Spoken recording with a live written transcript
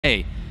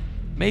hey,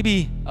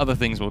 maybe other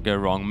things will go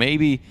wrong.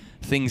 Maybe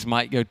things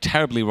might go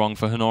terribly wrong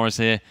for HONORIS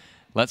here.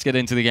 Let's get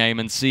into the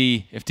game and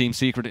see if Team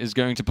Secret is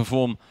going to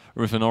perform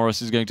or if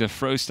HONORIS is going to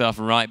throw stuff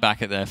right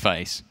back at their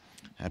face.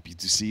 Happy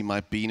to see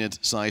my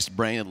peanut-sized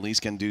brain at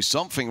least can do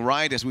something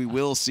right, as we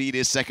will see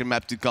this second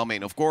map to come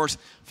in. Of course,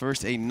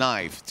 first a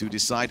knife to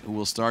decide who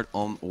will start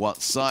on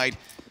what side.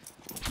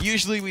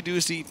 Usually we do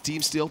see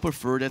teams still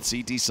prefer that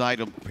CT side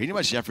on pretty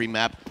much every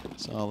map.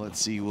 So let's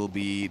see who will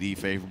be the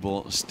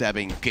favorable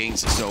stabbing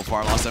kings so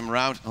far. Last time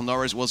around,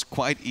 HONORIS was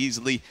quite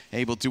easily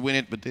able to win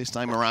it, but this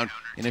time around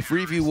in a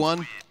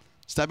 3v1,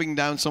 stabbing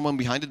down someone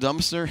behind the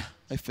dumpster,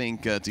 I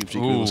think Team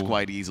Secret was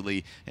quite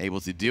easily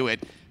able to do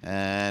it.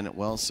 And,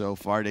 well, so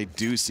far they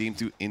do seem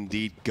to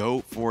indeed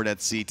go for that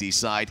CT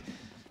side.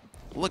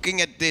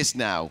 Looking at this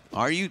now,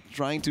 are you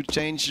trying to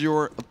change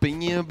your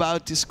opinion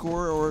about this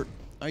score, or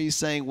are you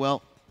saying,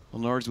 well,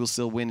 HONORIS will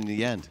still win in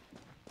the end?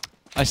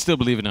 I still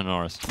believe in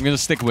HONORIS. I'm going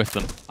to stick with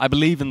them. I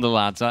believe in the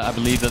lads. I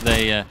believe that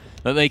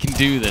they can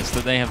do this,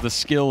 that they have the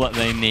skill that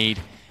they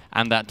need,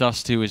 and that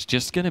Dust 2 is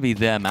just going to be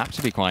their map,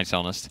 to be quite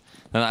honest.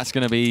 And that's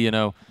going to be, you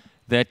know,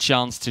 their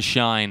chance to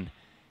shine,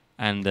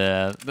 and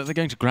that they're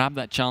going to grab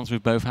that chance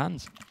with both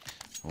hands.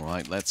 All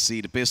right, let's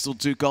see the pistol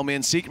to come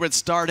in. Secret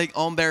starting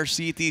on their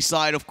CT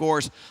side, of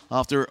course,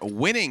 after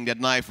winning that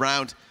knife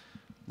round.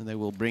 And they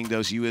will bring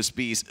those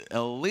USPs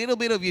a little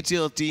bit of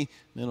utility.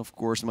 And of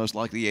course, most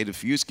likely a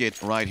defuse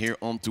kit right here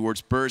on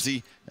towards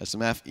Percy.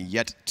 SMF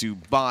yet to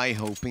buy,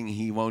 hoping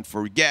he won't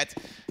forget.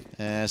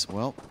 As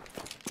well,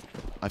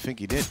 I think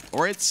he did.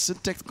 Or it's a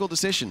tactical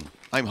decision.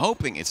 I'm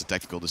hoping it's a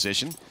tactical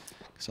decision.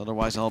 So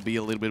otherwise, I'll be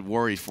a little bit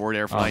worried for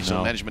their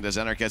financial management, as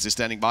Anarchist is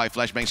standing by.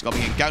 Flashbangs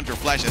coming in, counter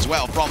flash as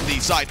well from the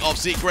side of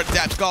Secret.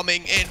 Taps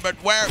coming in, but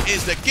where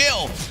is the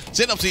kill?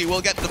 Synopsy will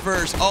get the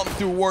first on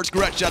towards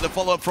Gretcha. The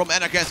follow-up from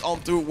Anarchist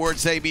on towards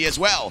Sabi as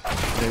well.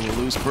 They will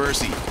lose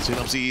Percy.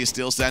 Synopsy is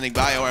still standing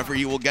by, however,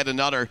 he will get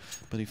another,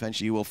 but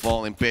eventually he will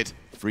fall in pit.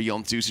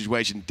 3-on-2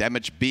 situation,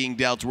 damage being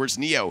dealt towards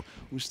Neo,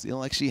 who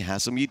still actually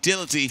has some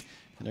utility.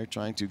 And they're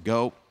trying to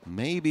go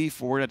maybe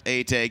for that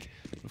A take.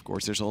 Of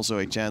course, there's also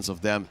a chance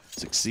of them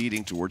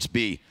succeeding towards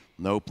B.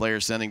 No player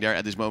standing there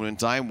at this moment in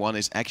time. One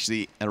is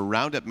actually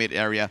around that mid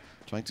area,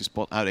 trying to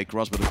spot out a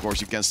cross, but of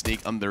course you can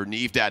sneak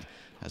underneath that.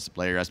 As the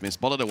player has been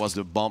spotted, there was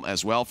the bomb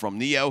as well from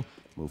Neo.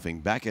 Moving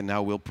back, and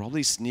now will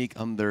probably sneak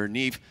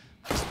underneath.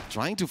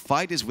 Trying to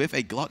fight this with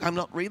a Glock. I'm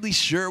not really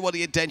sure what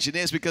the intention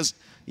is, because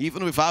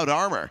even without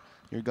armor,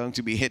 you're going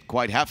to be hit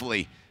quite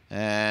heavily.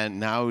 And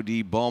now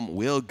the bomb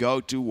will go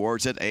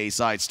towards that A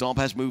side. Stomp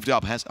has moved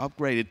up, has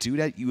upgraded to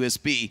that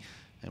USP.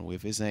 And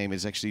with his aim,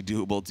 it's actually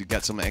doable to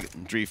get some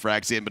entry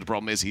frags in. But the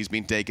problem is he's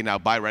been taken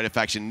out by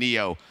Redifaction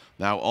Neo.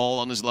 Now all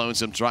on his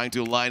lonesome, trying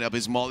to line up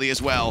his molly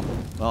as well.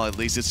 Well, at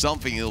least it's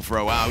something he'll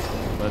throw out.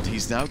 But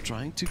he's now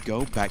trying to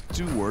go back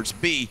towards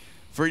B.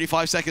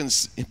 35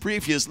 seconds.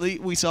 Previously,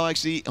 we saw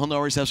actually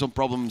HONORIS have some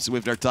problems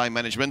with their time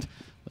management.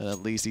 But at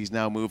least he's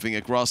now moving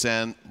across.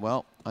 And,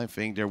 well, I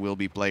think there will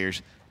be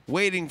players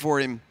waiting for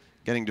him,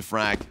 getting the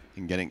frag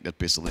and getting that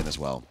pistol in as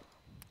well.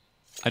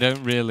 I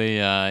don't really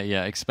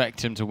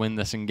expect him to win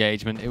this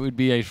engagement. It would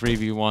be a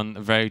 3v1,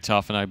 very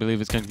tough, and I believe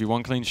it's going to be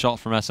one clean shot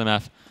from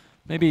SMF.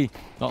 Maybe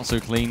not so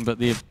clean, but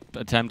the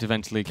attempt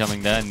eventually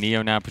coming there.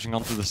 Neo now pushing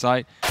onto the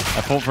site.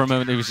 I thought for a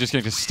moment he was just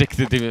going to stick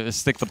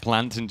the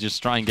plant and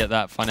just try and get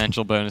that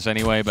financial bonus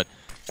anyway, but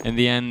in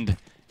the end,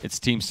 it's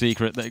Team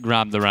Secret that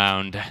grabbed the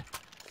round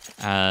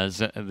as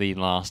the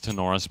last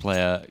HONORIS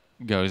player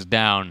goes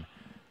down.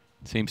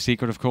 Team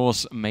Secret, of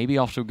course, maybe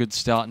off to a good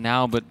start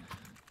now, but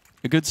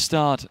a good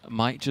start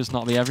might just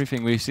not be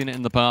everything. We've seen it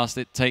in the past.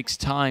 It takes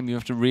time. You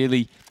have to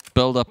really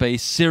build up a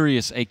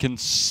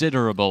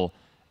considerable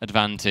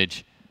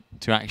advantage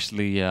to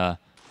actually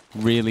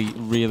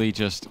really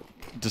just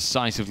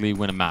decisively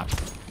win a map.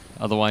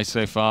 Otherwise,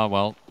 so far,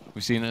 well,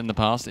 we've seen it in the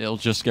past. It'll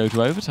just go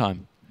to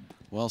overtime.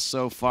 Well,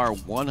 so far,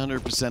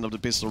 100% of the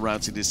pistol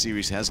rounds in this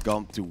series has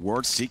gone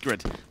towards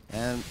Secret.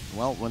 And,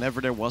 well,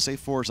 whenever there was a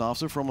force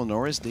after from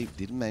HONORIS, they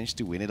didn't manage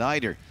to win it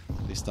either.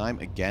 This time,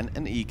 again,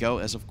 an eco,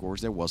 as of course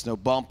there was no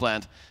bomb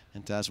plant.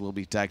 And Taz will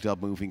be tagged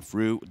up, moving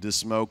through the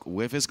smoke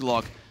with his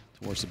Glock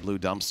towards the blue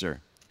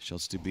dumpster.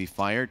 Shots to be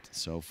fired,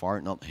 so far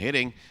not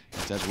hitting.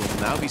 Taz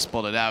will now be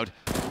spotted out,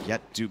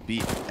 yet to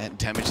be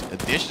damaged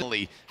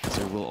additionally, as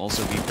there will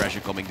also be pressure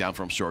coming down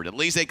from short. At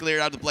least they cleared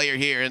out the player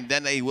here, and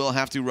then they will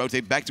have to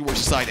rotate back towards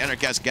the side.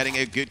 Anarchist getting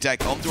a good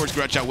tag on towards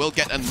Gretcha, will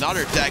get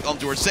another tag on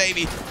towards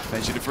Savi.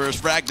 Eventually the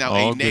first frag, now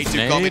a nade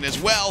to come in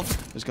as well.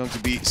 There's going to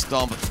be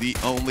Stomp, the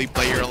only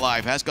player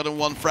alive. Has gotten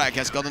one frag,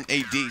 has gotten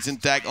a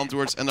decent tag on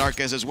towards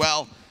Anarchist as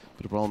well.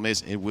 But the problem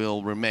is it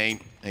will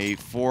remain a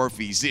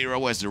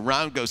 4v0 as the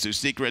round goes to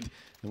Secret.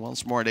 And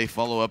once more they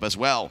follow up as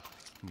well.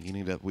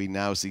 Meaning that we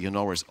now see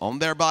HONORIS on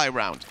their buy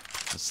round,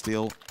 but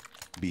still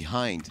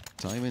behind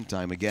time and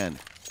time again.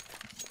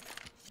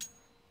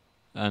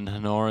 And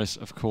HONORIS,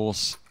 of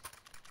course,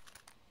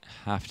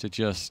 have to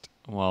just,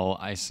 well,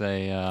 I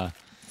say,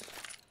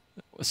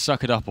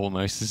 suck it up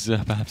almost is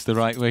perhaps the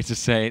right way to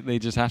say it. They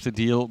just have to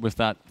deal with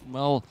that,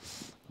 well,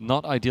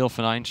 not ideal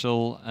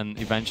financial, and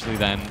eventually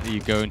then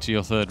you go into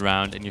your third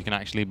round and you can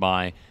actually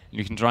buy, and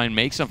you can try and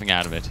make something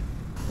out of it.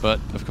 But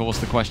of course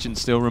the question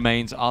still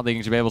remains, are they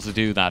going to be able to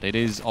do that? It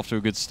is off to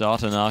a good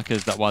start.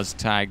 Anarchas that was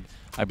tagged,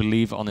 I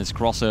believe, on his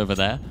crossover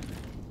there.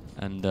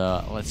 And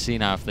let's see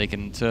now if they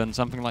can turn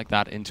something like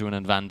that into an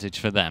advantage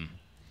for them.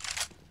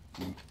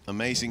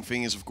 Amazing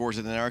thing is, of course,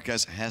 that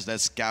Anarchas has that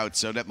scout,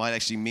 so that might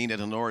actually mean that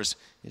HONORIS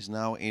is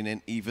now in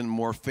an even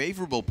more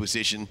favorable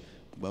position.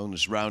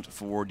 Bonus round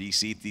for the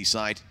CT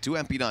side. 2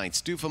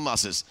 MP9s, 2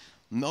 FAMASs.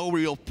 No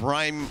real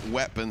prime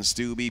weapons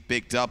to be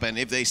picked up, and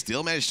if they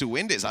still manage to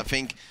win this, I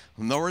think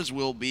HONORIS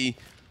will be,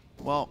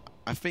 well,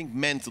 I think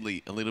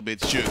mentally a little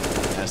bit shook,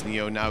 as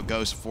Neo now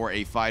goes for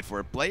a fight for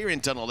a player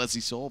in tunnel. That's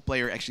the sole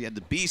player actually at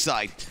the B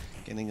side,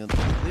 getting a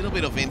little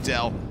bit of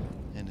intel.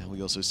 And then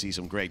we also see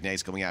some great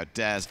nades coming out.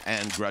 Taz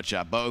and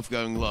Grutcha both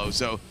going low.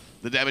 So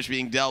the damage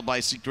being dealt by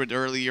Secret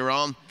earlier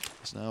on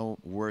is now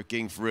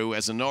working through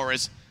as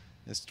HONORIS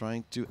is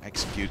trying to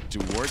execute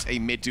towards a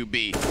mid to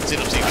B.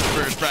 Synapse with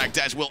the first frag.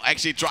 Taz will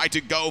actually try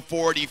to go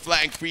for the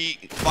flank free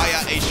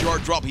via a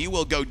short drop. He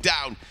will go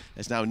down.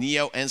 As now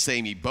Neo and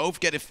Sammy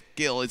both get a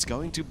kill. It's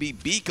going to be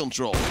B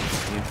control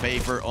in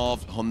favor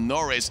of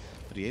HONORIS.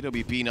 But the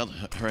AWP not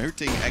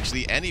hurting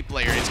actually any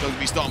player. It's going to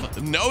be Stomp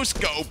no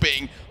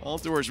scoping on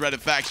towards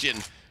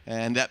Redefaction.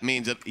 And that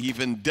means that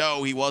even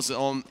though he was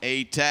on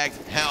a tagged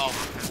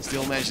health,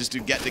 still manages to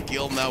get the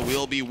kill. Now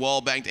will be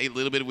wall banked a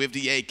little bit with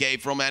the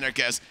AK from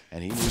Anarchas.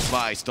 And he moves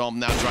by. Stomp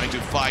now trying to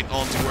fight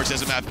on towards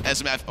SMF.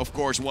 SMF, of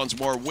course, once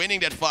more winning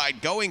that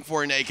fight, going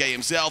for an AK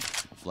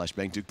himself.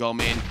 Flashbang to come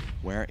in.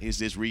 Where is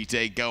this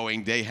retake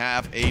going? They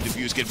have a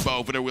defuse kit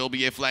both, but there will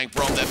be a flank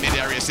from that mid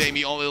area.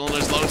 Sammy all on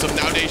his lonesome.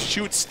 Now they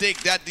should stick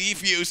that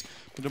defuse.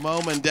 But the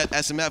moment that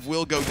SMF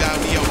will go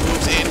down, Neo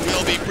moves in,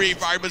 will be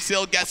pre-fired, but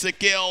still gets a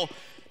kill.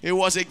 It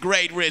was a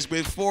great risk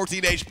with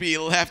 14 HP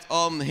left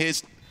on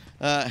his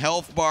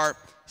health bar.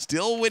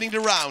 Still winning the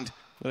round,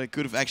 but it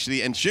could have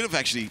actually and should have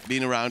actually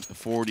been around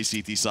for the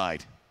CT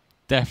side.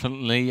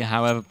 Definitely,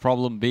 however,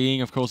 problem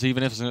being, of course,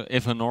 even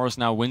if HONORIS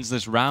now wins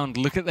this round,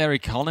 look at their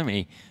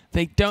economy.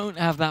 They don't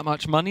have that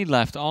much money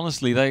left,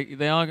 honestly.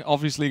 They are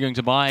obviously going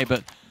to buy,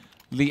 but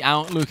the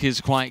outlook is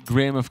quite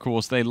grim, of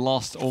course. They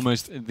lost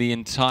almost the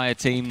entire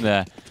team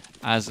there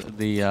as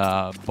the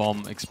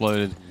bomb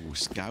exploded. Ooh,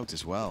 scout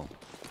as well.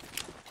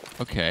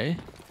 Okay,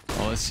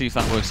 well, let's see if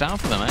that works out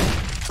for them,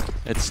 eh?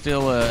 It's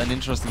still an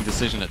interesting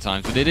decision at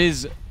times, but it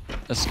is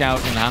a scout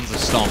in the hands of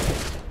Stomp.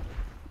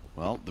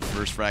 Well, the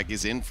first frag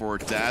is in for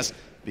Taz,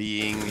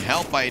 being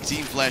helped by a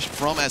team flash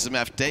from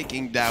SMF,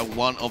 taking down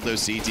one of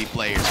those CT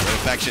players.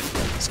 Redefaction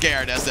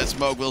scared as that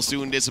smoke will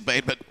soon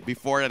dissipate, but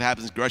before that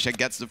happens, Grutcha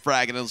gets the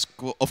frag, and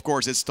of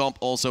course it's Stomp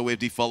also with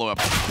the follow-up.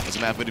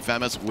 SMF with the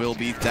FAMAS will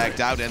be tagged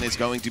out, and it's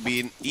going to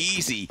be an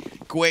easy,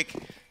 quick,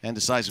 and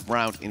decisive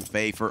round in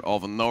favor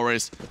of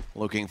HONORIS.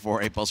 Looking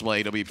for a possible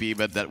AWP,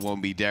 but that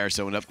won't be there,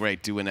 so an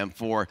upgrade to an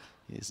M4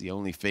 is the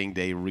only thing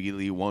they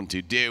really want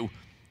to do.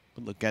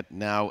 But look at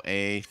now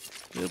a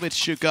little bit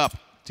shook up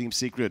Team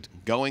Secret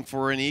going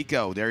for an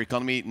eco. Their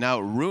economy now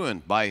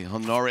ruined by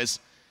HONORIS,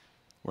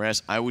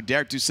 whereas I would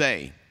dare to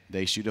say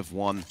they should have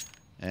won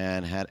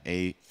and had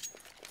a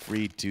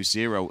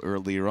 3-2-0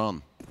 earlier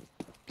on.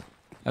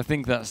 I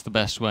think that's the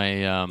best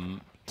way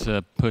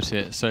to put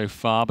it so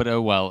far, but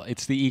oh well,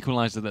 it's the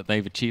equalizer that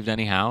they've achieved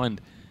anyhow, and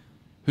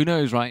who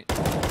knows, right?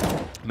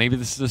 Maybe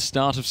this is the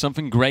start of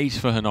something great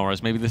for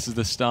HONORIS. Maybe this is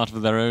the start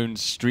of their own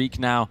streak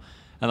now,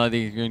 and are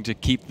they going to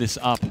keep this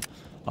up?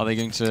 Are they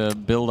going to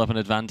build up an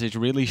advantage,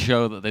 really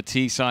show that the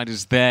T side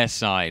is their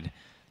side,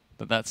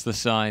 that that's the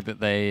side that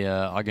they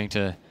are going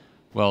to,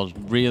 well,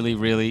 really,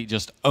 really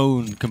just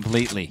own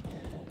completely?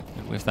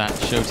 With that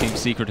show Team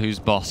Secret who's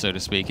boss, so to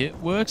speak. It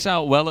works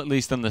out well, at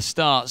least in the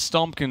start.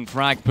 Stomp can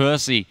frag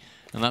Percy,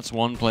 and that's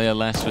one player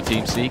less for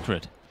Team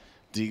Secret.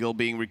 Deagle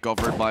being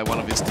recovered by one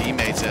of his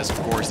teammates, as of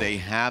course they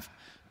have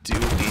two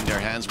in their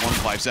hands.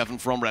 157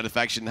 from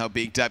Redefaction, now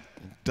being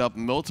tapped up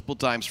multiple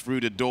times through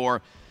the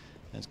door.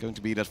 It's going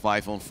to be that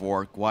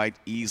 5-on-4 quite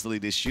easily.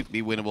 This should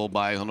be winnable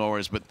by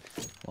HONORIS, but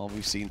well,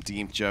 we've seen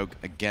Team choke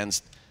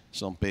against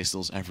some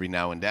pistols every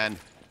now and then.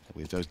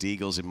 With those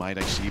Deagles, it might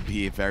actually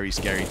be a very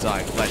scary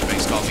time.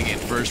 Flashbangs coming in.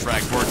 First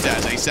frag for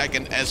Taz. A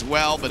second as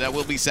well, but that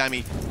will be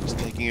Sammy just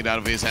taking it out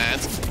of his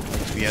hands.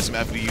 The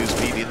SMF to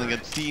USP dealing a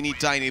teeny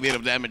tiny bit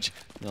of damage.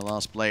 The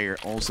last player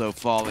also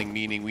falling,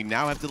 meaning we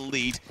now have the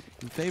lead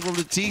in favor of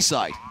the T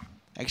side.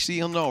 Actually,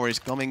 HONORIS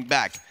coming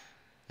back.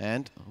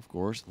 And, of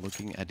course,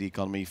 looking at the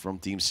economy from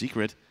Team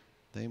Secret,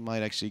 they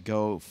might actually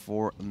go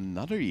for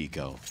another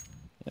eco.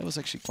 That was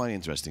actually quite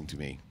interesting to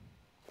me.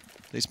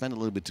 They spent a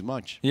little bit too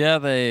much. Yeah,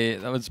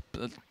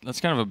 that's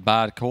kind of a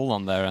bad call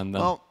on there. And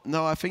well,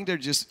 no, I think they're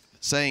just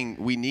saying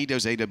we need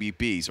those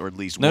AWPs, or at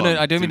least no, one. No,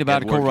 I don't mean a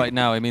bad call right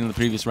now. I mean in the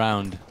previous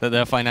round. That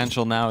their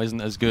financial now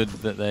isn't as good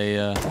that they...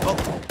 Well,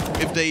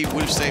 if they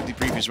would have saved the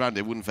previous round,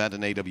 they wouldn't have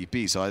had an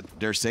AWP. So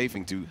they're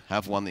saving to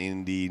have one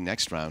in the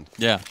next round.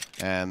 Yeah.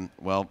 And,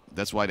 well,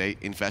 that's why they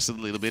invested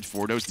a little bit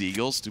for those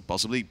Deagles to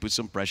possibly put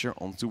some pressure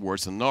on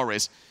towards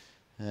HONORIS.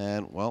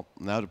 And, well,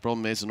 now the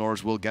problem is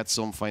HONORIS will get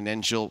some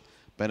financial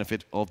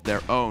benefit of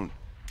their own.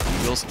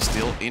 Eagles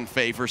still in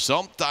favor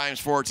sometimes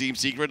for Team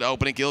Secret.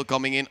 Opening kill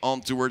coming in on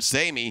towards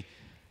Sammy,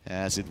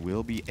 as it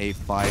will be a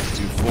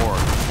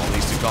 5-4. All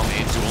needs to come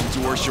into on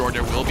towards short.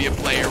 There will be a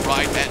player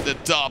right at the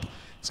top.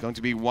 It's going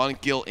to be 1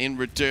 kill in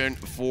return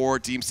for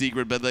Team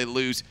Secret, but they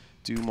lose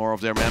 2 more of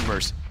their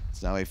members.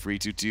 It's now a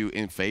 3-2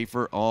 in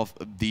favor of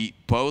the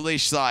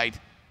Polish side.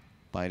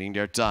 Biding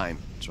their time,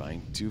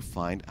 trying to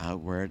find out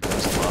where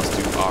those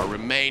last 2 are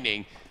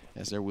remaining,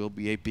 as there will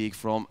be a peek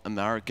from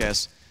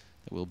HONORIS.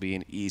 It will be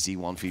an easy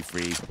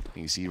 1v3.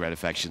 You see Red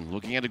Faction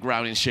looking at the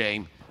ground in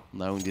shame,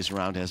 knowing this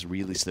round has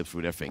really slipped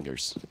through their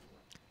fingers.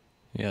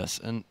 Yes,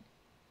 and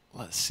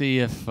let's see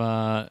if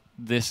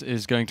this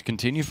is going to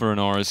continue for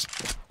HONORIS.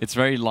 It's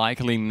very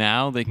likely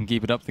now they can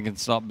keep it up, they can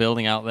start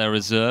building out their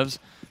reserves.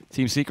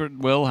 Team Secret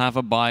will have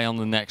a bye on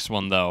the next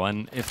one, though,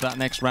 and if that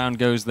next round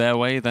goes their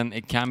way, then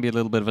it can be a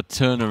little bit of a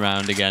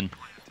turnaround again.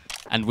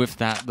 And with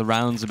that, the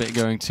rounds a bit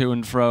going to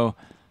and fro,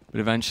 but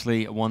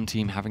eventually one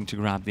team having to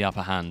grab the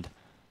upper hand.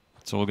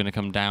 It's all going to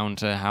come down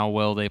to how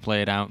well they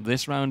play it out.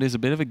 This round is a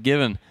bit of a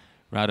given.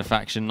 Red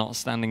Faction not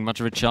standing much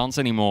of a chance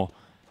anymore.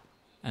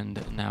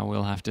 And now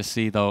we'll have to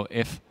see, though,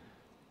 if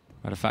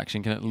Red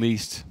Faction can at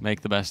least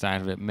make the best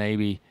out of it.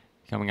 Maybe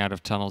coming out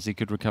of tunnels, he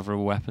could recover a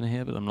weapon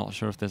here, but I'm not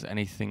sure if there's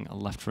anything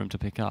left for him to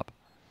pick up.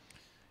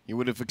 You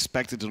would have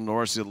expected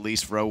HONORIS to at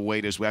least throw away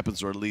those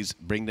weapons, or at least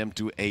bring them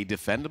to a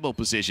defendable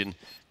position.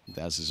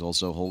 Daz is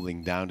also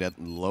holding down that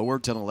lower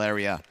tunnel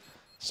area.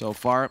 So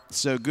far,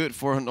 so good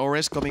for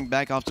HONORIS, coming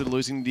back after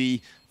losing the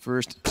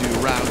first 2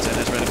 rounds. And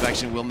as Red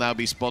Faction will now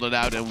be spotted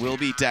out and will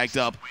be tagged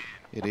up,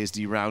 it is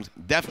the round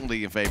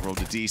definitely in favor of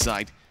the T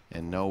side,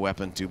 and no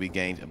weapon to be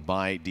gained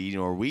by the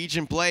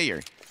Norwegian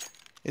player.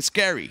 It's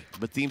scary,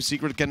 but Team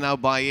Secret can now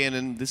buy in,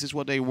 and this is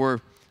what they were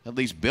at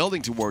least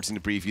building towards in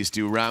the previous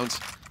 2 rounds.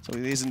 So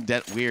it isn't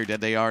that weird that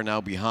they are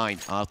now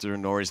behind after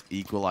HONORIS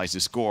equalized the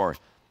score.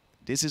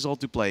 This is all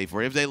to play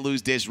for. If they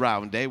lose this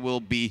round, they will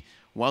be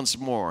once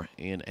more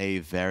in a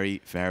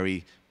very,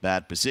 very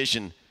bad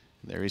position.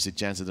 There is a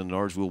chance that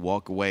HONORIS will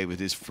walk away with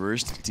his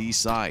first T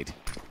side.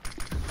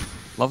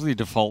 Lovely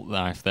default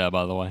knife there,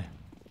 by the way.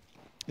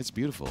 It's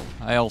beautiful.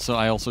 I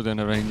also don't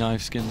have any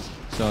knife skins,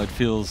 so I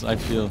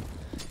feel.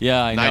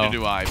 Yeah, I know. Neither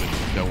do I, but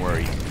don't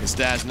worry. The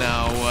stats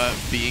now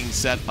being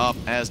set up,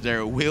 as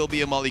there will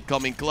be a molly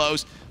coming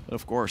close. But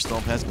of course,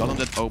 Stomp has gotten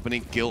that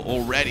opening kill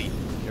already.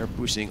 They're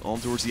pushing on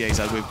towards the A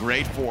side with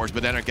great force,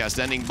 but Anarcha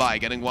standing by,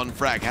 getting 1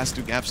 frag, has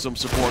to have some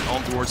support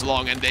on towards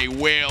long, and they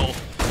will.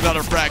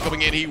 Another frag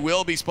coming in. He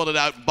will be spotted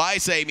out by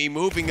Sammy,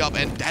 moving up,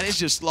 and that is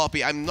just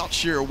sloppy. I'm not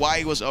sure why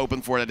he was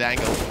open for that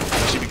angle,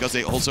 especially because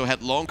they also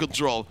had long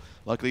control.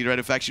 Luckily, the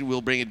Red Faction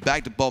will bring it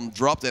back. The bomb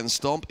dropped, and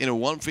Stomp in a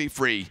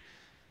 1v3.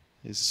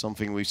 This is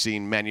something we've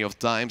seen many of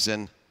times,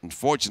 and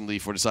unfortunately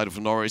for the side of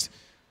HONORIS,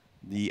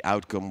 the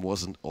outcome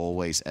wasn't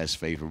always as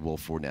favorable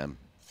for them.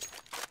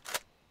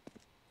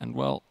 And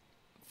well,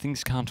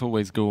 things can't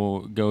always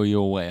go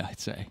your way, I'd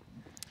say.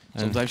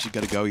 Sometimes you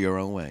gotta go your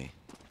own way.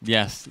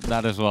 Yes,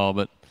 that as well,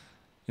 but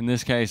in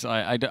this case,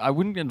 I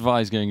wouldn't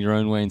advise going your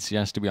own way in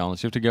CS, to be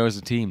honest. You have to go as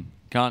a team.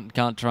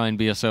 Can't try and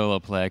be a solo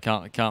player.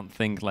 Can't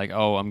think like,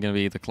 oh, I'm gonna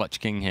be the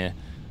clutch king here.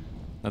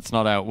 That's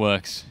not how it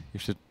works. You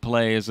should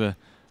play as a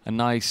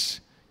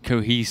nice,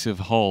 cohesive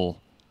whole.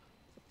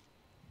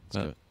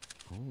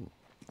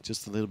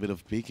 Just a little bit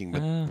of peeking,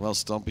 but well,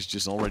 Stomp is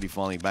just already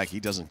falling back. He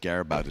doesn't care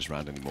about this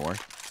round anymore.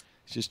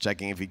 He's just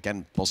checking if he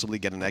can possibly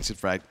get an exit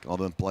frag on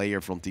a player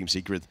from Team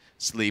Secret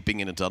sleeping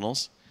in the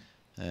tunnels.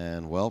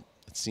 And well,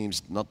 it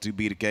seems not to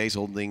be the case,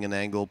 holding an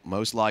angle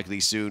most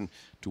likely soon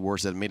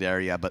towards that mid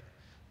area. But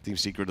Team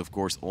Secret, of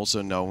course,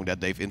 also knowing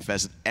that they've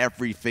invested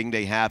everything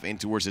they have in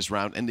towards this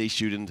round, and they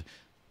shouldn't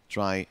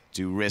try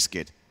to risk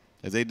it.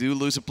 If they do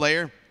lose a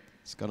player,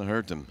 it's gonna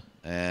hurt them.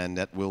 And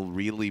that will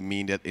really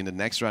mean that in the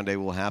next round they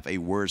will have a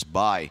worse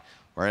bye.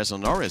 Whereas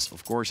HONORIS,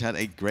 of course, had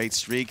a great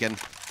streak, and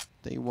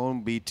they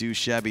won't be too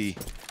shabby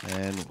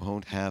and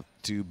won't have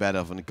too bad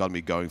of an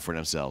economy going for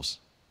themselves.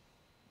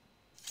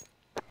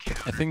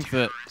 I think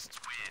that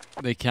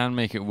they can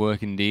make it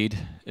work indeed.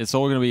 It's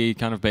all going to be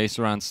kind of based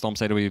around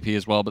Stomp's AWP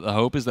as well, but the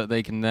hope is that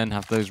they can then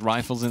have those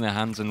rifles in their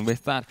hands, and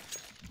with that,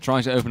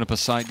 try to open up a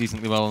site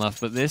decently well enough.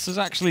 But this is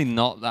actually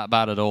not that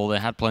bad at all. They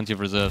had plenty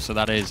of reserves, so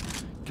that is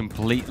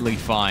completely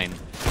fine.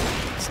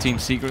 It's Team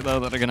Secret, though,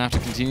 that are going to have to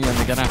continue, and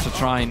they're going to have to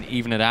try and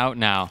even it out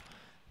now.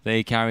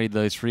 They carried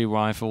those 3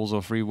 rifles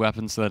or 3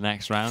 weapons to the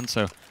next round,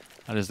 so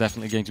that is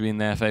definitely going to be in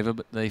their favor.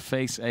 But they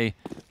face a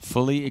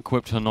fully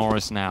equipped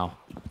HONORIS now.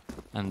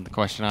 And the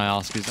question I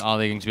ask is, are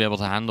they going to be able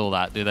to handle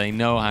that? Do they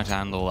know how to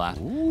handle that?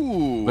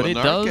 Ooh, but it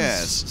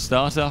does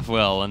start off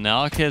well, and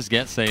Narkes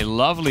gets a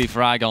lovely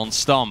frag on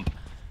Stomp.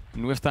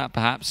 And with that,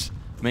 perhaps,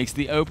 makes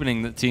the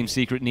opening that Team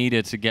Secret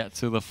needed to get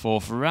to the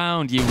 4th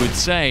round, you would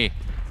say.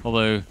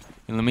 Although,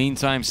 in the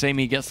meantime,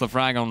 Sammy gets the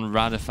frag on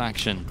Red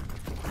Faction.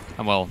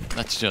 And well,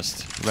 that's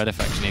just Red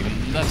Faction even.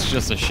 That's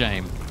just a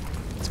shame.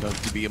 It's going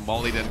to be a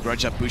molly, then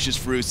Grudja pushes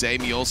through.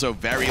 Sammy also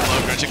very low.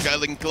 Grudja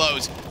getting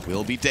close.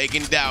 Will be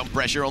taken down.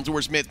 Pressure on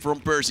towards mid from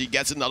Percy.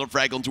 Gets another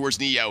frag on towards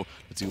Neo.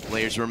 The two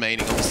players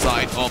remaining on the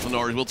side of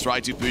HONORIS will try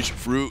to push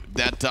through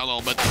that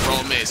tunnel, but the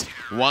problem is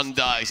one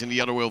dies and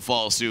the other will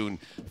fall soon.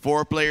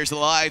 4 players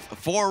alive,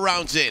 4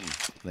 rounds in.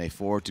 And a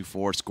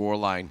 4-4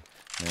 scoreline.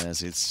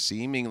 As it's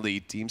seemingly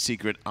Team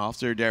Secret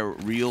after their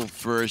real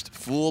first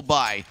full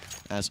buy,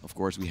 as of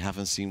course we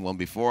haven't seen one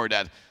before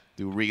that,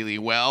 do really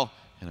well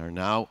and are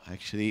now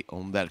actually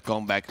on that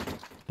comeback,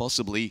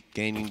 possibly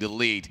gaining the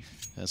lead,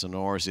 as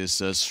HONORIS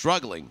is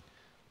struggling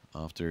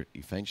after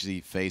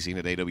eventually facing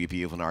the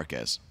AWP of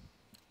Anarchas.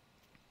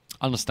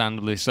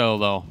 Understandably so,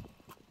 though.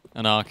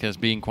 Anarchas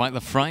being quite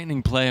the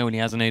frightening player when he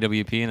has an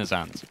AWP in his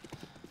hands.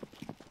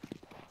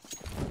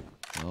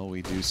 Well,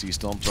 we do see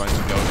Stomp trying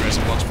to go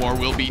aggressive once more,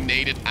 will be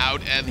naded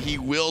out, and he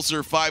will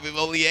survive with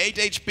only 8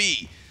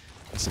 HP.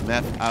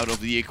 SMF out of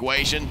the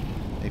equation.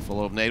 A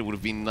follow-up nade would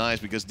have been nice,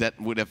 because that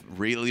would have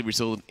really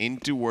resulted in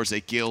towards a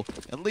kill,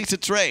 at least a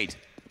trade.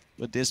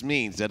 But this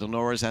means that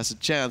HONORIS has a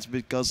chance,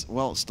 because,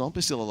 well, Stomp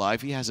is still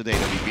alive, he has an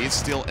AWP. It's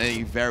still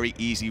a very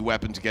easy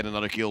weapon to get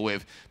another kill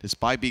with,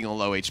 despite being on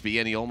low HP,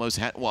 and he almost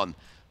had one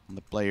on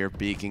the player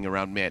peeking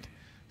around mid.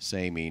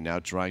 Sammy now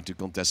trying to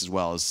contest as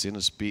well, as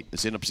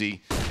Synapsy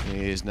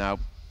is now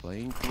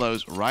playing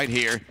close right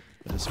here.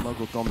 The smoke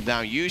will come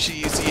down. Usually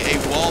you see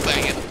a wall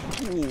bang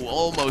and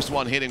almost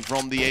one hitting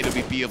from the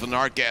AWP of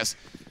Anarchas.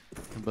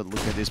 But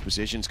look at this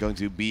position. It's going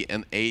to be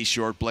an A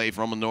short play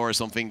from HONORIS,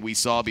 something we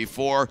saw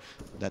before.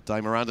 That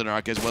time around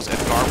Anarchas was at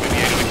guard with the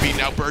AWP.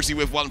 Now Percy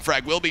with 1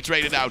 frag will be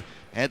traded out.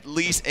 At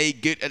least a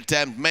good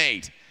attempt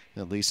made.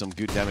 At least some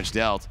good damage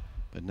dealt.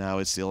 But now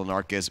it's still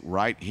Anarchas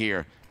right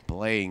here,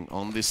 playing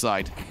on this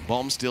side.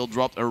 Bomb still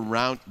dropped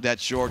around that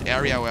short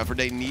area, however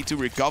they need to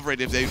recover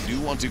it if they do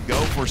want to go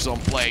for some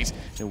plays.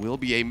 There will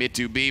be a mid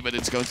to B, but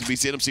it's going to be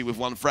Synapsy with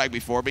 1 frag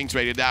before being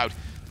traded out.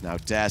 Now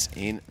Taz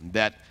in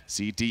that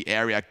CT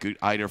area could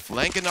either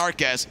flank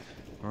Anarchas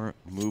or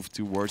move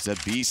towards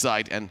that B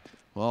side. And,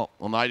 well,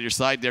 on either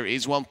side there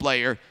is 1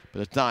 player, but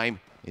the time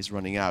is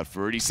running out.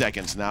 30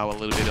 seconds. Now a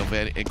little bit of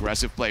an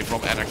aggressive play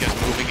from Anarchas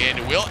moving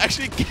in. Will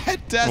actually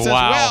get Taz as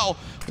well.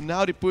 And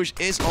now the push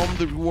is on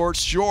the towards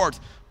short.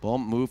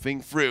 Bomb moving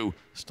through.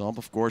 Stomp,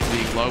 of course,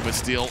 being low, but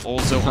still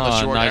also on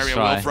the short area.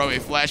 Will throw a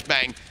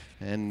flashbang.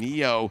 And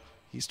Neo,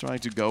 he's trying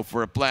to go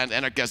for a plant.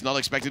 Anarchas not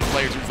expected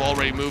players who've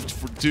already moved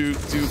for too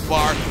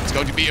far. It's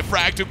going to be a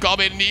frag to come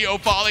in. Neo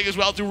falling as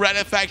well to Red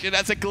Effect. And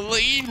that's a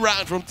clean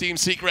round from Team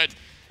Secret.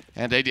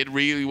 And they did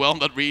really well on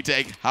that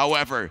retake.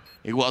 However,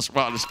 it was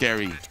rather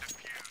scary.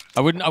 I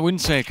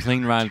wouldn't say a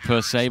clean round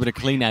per se, but a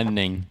clean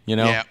ending. You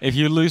know, yeah. If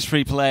you lose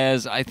 3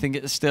 players, I think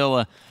it's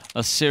still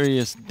a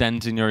serious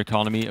dent in your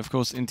economy. Of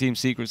course, in Team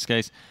Secret's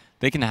case,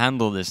 they can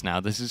handle this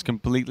now. This is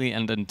completely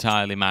and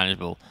entirely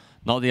manageable.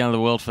 Not the end of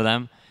the world for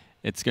them.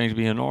 It's going to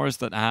be HONORIS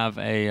that have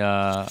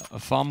a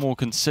far more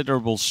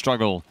considerable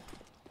struggle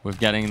with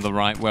getting the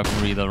right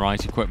weaponry, the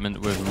right equipment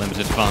with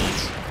limited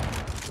funds.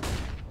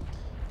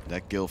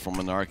 That kill from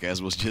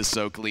Anarchas was just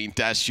so clean.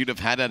 Taz should have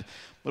had it,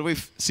 but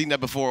we've seen that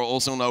before.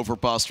 Also on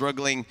Overpass,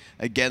 struggling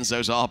against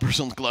those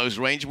hoppers on close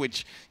range,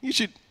 which you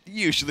should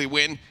usually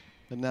win.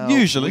 But now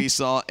we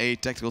saw a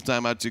tactical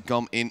timeout to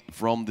come in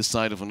from the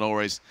side of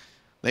HONORIS.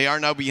 They are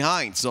now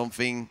behind,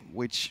 something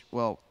which,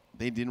 well,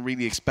 they didn't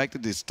really expect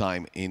at this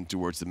time in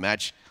towards the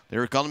match.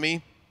 Their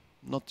economy,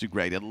 not too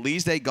great. At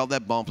least they got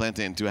that bomb plant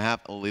in to have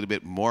a little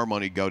bit more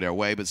money go their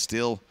way, but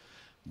still,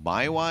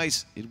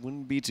 buy-wise, it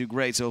wouldn't be too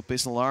great. So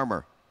pistol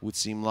armor would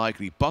seem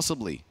likely,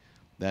 possibly,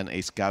 then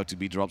a scout to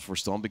be dropped for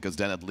Stomp, because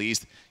then at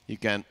least you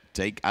can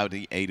take out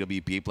the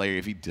AWP player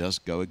if he does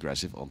go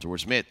aggressive on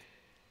towards mid.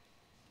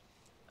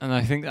 And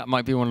I think that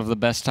might be one of the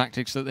best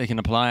tactics that they can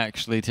apply,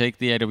 actually. Take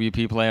the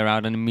AWP player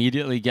out and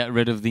immediately get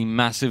rid of the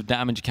massive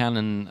damage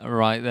cannon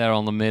right there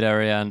on the mid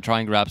area and try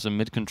and grab some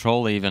mid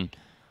control even.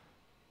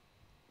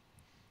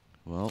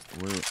 Well,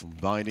 we're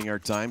biding our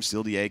time.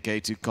 Still the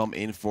AK to come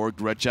in for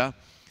Grudja.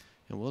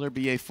 And will there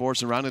be a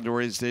force around it,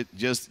 or is it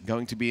just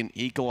going to be an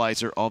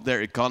equalizer of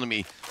their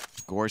economy?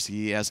 Of course,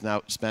 he has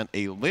now spent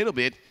a little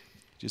bit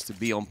just to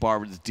be on par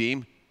with the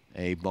team.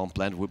 A bomb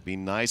plant would be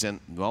nice, and,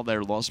 well,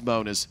 their loss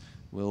bonus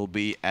will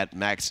be at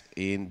max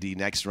in the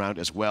next round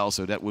as well,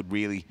 so that would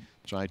really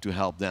try to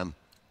help them.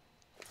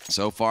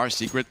 So far,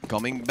 Secret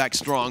coming back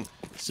strong,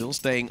 still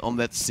staying on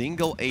that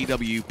single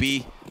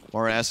AWP,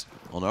 whereas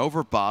on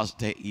Overpass,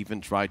 they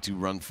even tried to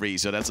run free.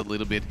 So that's a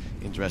little bit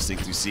interesting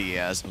to see,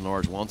 as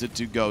HONORIS wanted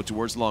to go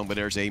towards long, but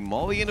there's a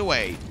molly in the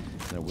way.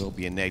 There will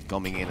be a nade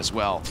coming in as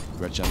well.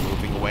 Grudja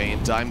moving away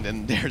in time,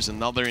 then there's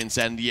another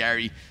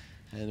incendiary,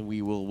 and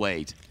we will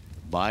wait.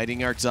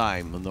 Biding our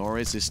time.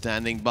 HONORIS is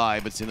standing by,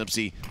 but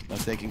Synapsy not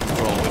taking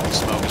control with the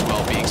smoke as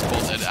well, being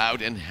spotted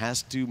out and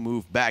has to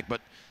move back.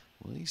 But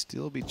Will he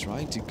still be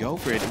trying to go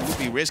for it? It would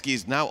be risky.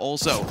 He's now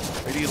also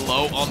pretty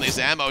low on this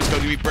ammo. It's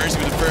going to be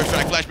bursting with the first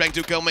strike. Flashbang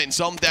to come in.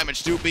 Some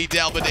damage to be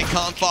dealt, but they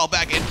can't fall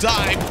back in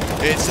time.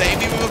 It's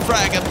Amy with a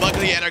frag, and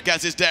luckily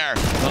Enercast is there.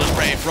 Another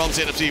spray from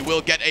Synapsy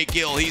will get a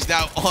kill. He's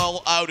now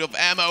all out of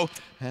ammo.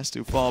 Has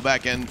to fall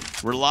back and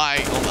rely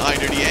on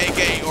either the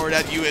AK or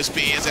that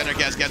USB as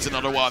Enercast gets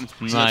another one.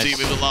 Nice. Synapsy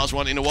with the last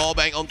one in the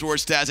wallbang on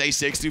towards Taz. A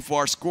 6-4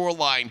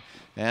 scoreline.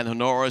 And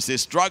HONORIS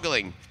is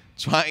struggling,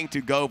 trying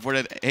to go for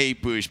that A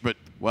push, but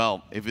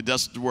well, if it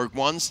doesn't work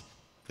once,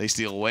 they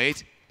still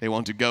wait. They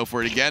want to go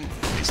for it again.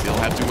 They still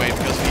have to wait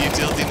because of the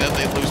utility, and then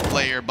they lose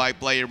player by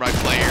player by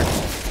player.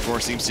 Of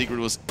course, Team Secret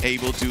was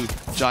able to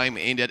chime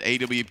in that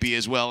AWP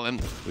as well,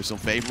 and with some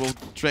favorable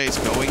trades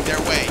going their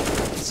way,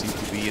 it seemed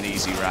to be an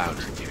easy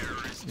round.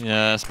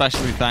 Yeah,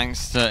 especially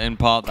thanks to, in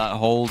part, that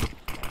hold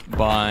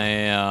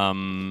by,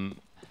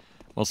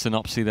 well,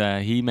 Synopsy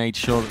there. He made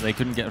sure that they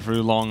couldn't get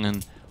through long,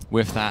 and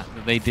with that,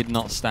 they did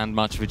not stand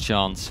much of a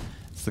chance.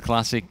 It's the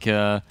classic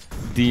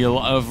deal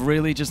of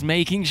really just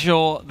making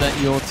sure that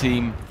your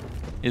team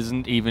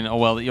isn't even, or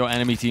well, that your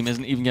enemy team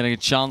isn't even getting a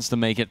chance to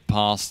make it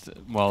past,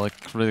 well, a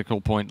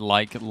critical point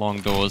like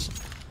long doors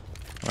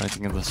or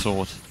anything of the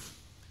sort.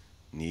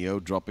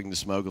 Neo dropping the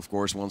smoke, of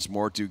course, once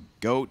more to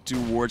go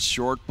towards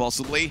short,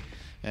 possibly.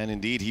 And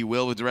indeed, he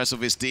will with the rest of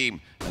his team.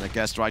 And I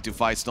guess tried to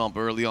fight Stomp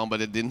early on,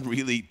 but it didn't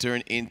really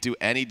turn into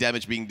any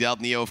damage being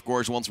dealt. Neo, of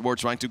course, once more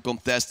trying to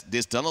contest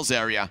this tunnels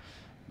area.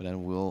 But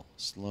then will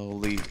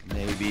slowly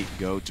maybe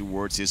go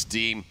towards his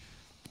team.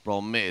 The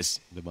problem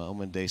is, the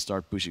moment they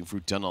start pushing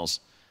through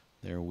tunnels,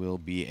 there will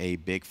be a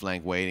big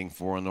flank waiting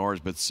for HONORIS.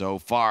 But so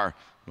far,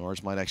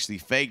 HONORIS might actually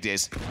fake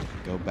this,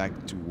 go back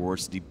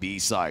towards the B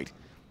side.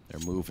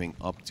 They're moving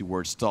up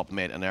towards top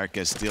mid, and Erka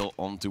is still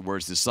on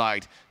towards the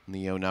side.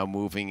 Neo now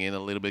moving in a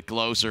little bit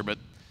closer, but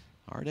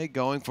are they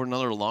going for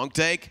another long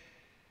take?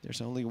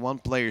 There's only one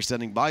player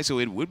standing by, so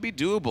it would be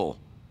doable.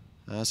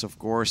 As of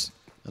course,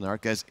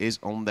 Anarchas is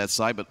on that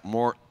side, but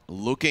more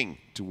looking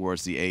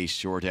towards the A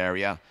short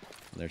area.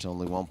 There's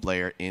only one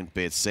player in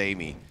pit,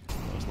 Sammy.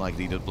 Most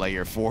likely the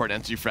player for an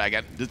entry frag.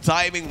 And the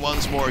timing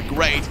once more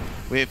great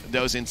with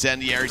those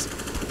incendiaries.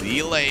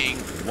 Delaying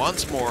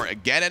once more,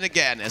 again and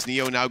again, as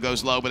Neo now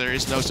goes low, but there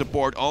is no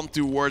support on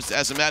towards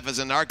SMF as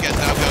Anarchas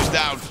now goes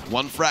down.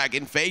 One frag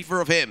in favor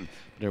of him.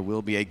 There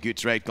will be a good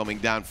trade coming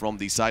down from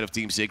the side of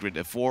Team Secret.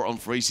 A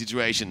 4-on-3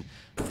 situation.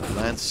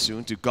 Lands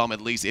soon to come,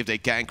 at least if they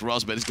can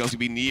cross, but it's going to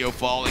be Neo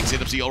falling.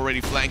 Synapsy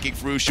already flanking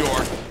through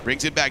shore.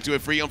 Brings it back to a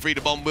 3-on-3.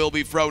 The bomb will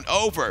be thrown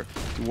over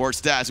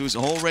towards Taz, who's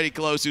already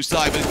close to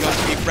side, but it's going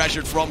to be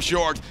pressured from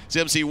short.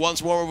 Synapsy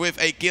once more with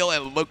a kill,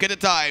 and look at the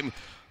time.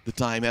 The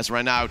time has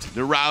run out.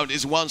 The round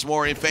is once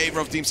more in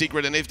favor of Team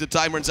Secret, and if the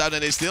time runs out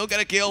and they still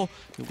get a kill,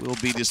 it will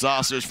be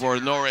disastrous for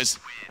HONORIS.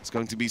 It's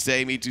going to be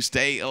Sammy to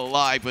stay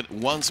alive, but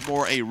once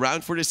more a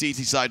round for the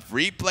CT side.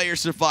 3 players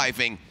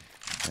surviving.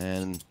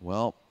 And,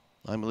 well,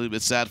 I'm a little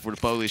bit sad for the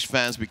Polish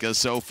fans because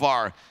so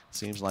far it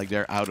seems like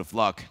they're out of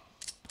luck.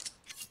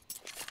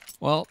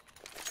 Well,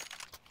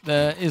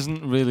 there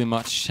isn't really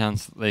much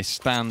chance that they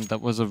stand.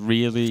 That was a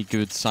really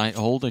good site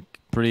hold.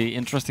 Pretty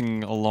interesting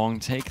long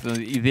take.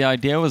 The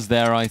idea was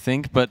there, I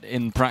think, but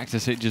in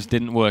practice it just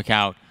didn't work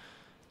out.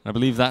 I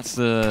believe that's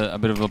a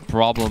bit of a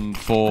problem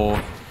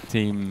for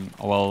Team,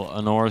 well,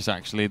 HONORIS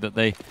actually, that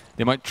they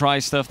might try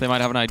stuff, they might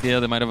have an idea,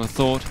 they might have a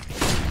thought,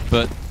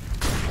 but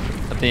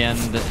at the end,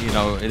 you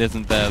know, it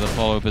isn't there, the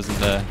follow-up isn't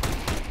there.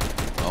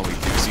 Well, we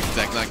do see the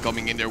tech line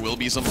coming in. There will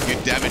be some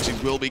good damage.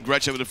 It will be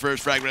Gretchen with the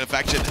first frag,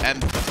 Renefaction,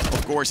 and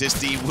of course his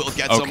team will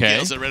get some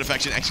kills, and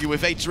Renefaction actually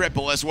with a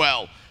triple as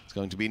well. It's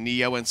going to be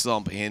Neo and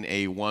Stomp in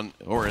a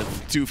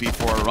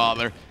 2v4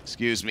 rather,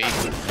 excuse me,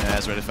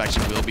 as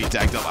Renefaction will be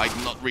tagged up.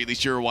 I'm not really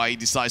sure why he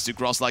decides to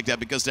cross like that,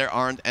 because there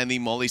aren't any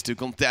mollies to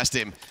contest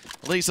him.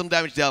 At least some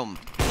damage done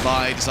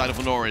by the side of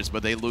HONORIS,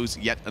 but they lose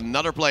yet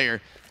another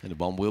player, and the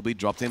bomb will be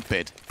dropped in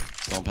pit.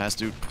 Stomp has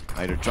to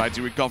either try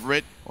to recover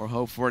it or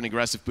hope for an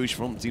aggressive push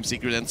from Team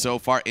Secret, and so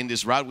far in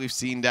this round we've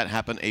seen that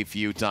happen a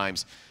few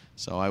times.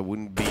 So I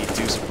wouldn't be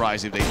too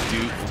surprised if they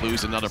do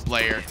lose another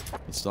player.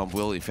 But Stomp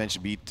will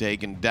eventually be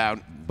taken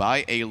down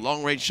by a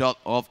long-range shot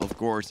of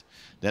course,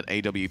 that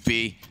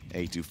AWP.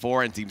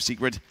 8-4, and Team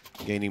Secret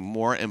gaining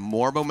more and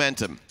more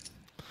momentum.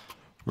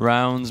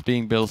 Rounds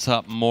being built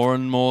up more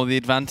and more, the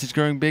advantage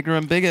growing bigger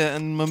and bigger,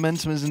 and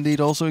momentum is indeed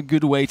also a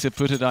good way to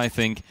put it, I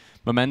think.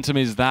 Momentum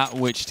is that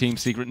which Team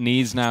Secret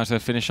needs now to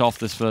finish off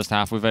this first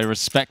half with a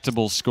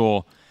respectable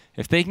score.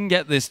 If they can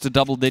get this to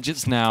double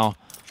digits now,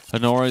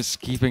 HONORIS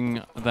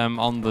keeping them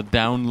on the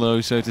down low,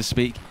 so to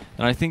speak,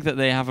 and I think that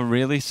they have a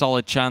really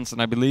solid chance,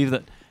 and I believe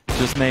that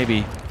just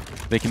maybe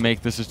they can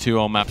make this a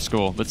 2-0 map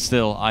score. But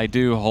still, I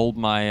do hold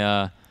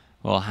my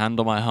well, hand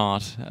on my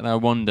heart, and I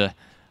wonder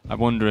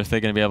if they're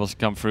going to be able to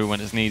come through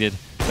when it's needed,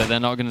 that they're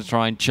not going to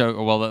try and choke,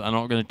 or well, that they're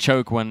not going to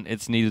choke when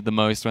it's needed the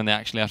most, when they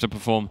actually have to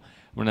perform,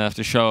 when they have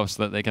to show us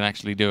that they can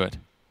actually do it.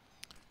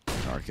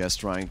 Arcas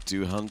trying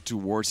to hunt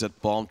towards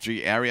that palm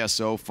tree area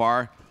so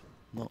far,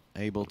 not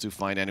able to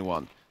find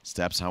anyone.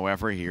 Steps,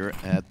 however, here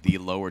at the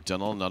lower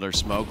tunnel. Another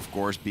smoke, of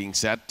course, being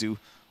set to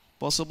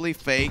possibly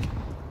fake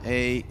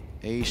a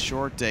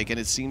short take, and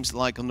it seems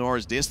like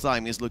HONORIS this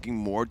time is looking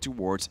more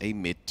towards a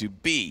mid to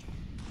B.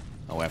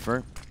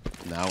 However,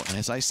 now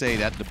as I say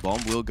that, the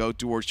bomb will go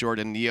towards short,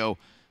 and Neo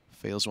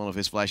fails one of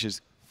his flashes,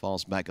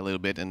 falls back a little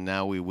bit, and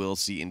now we will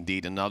see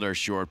indeed another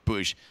short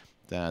push.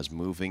 That's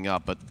moving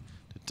up, but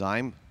the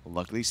time,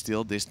 luckily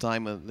still this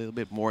time a little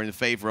bit more in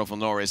favor of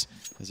HONORIS,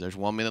 as there's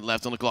 1 minute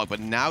left on the clock, but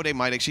now they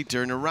might actually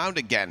turn around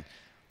again.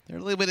 They're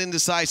a little bit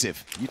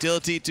indecisive.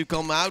 Utility to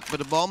come out, but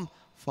the bomb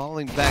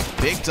falling back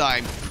big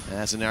time,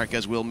 as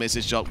Anarchas will miss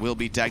his shot, will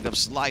be tagged up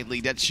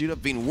slightly. That should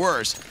have been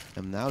worse.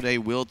 And now they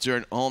will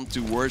turn on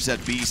towards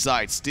that B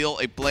side. Still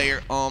a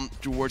player on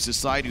towards the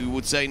side who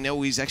would say,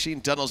 no, he's actually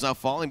in tunnels now,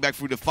 falling back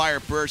through the fire.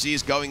 Percy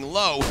is going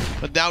low,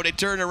 but now they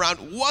turn around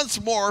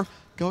once more,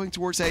 going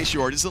towards A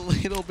short. It's a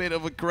little bit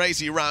of a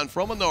crazy round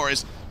from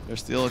HONORIS. There's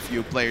still a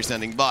few players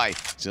standing by.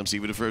 CMC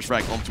with the first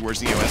frag on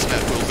towards Neo.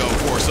 SMF will go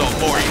for some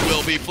more. He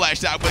will be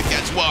flashed out, but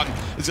gets one.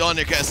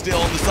 Zonica still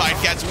on the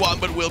side, gets one,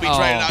 but will be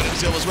traded out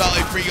himself as well.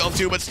 A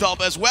 3-on-2, but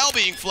Stomp as well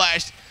being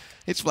flashed.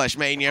 It's Flash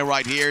Mania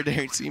right here.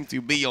 They seem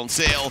to be on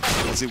sale,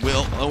 as it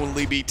will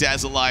only be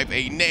Taz alive.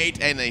 A nade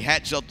and a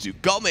headshot to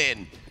come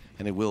in.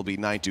 And it will be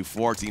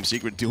 9-4. Team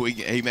Secret doing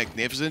a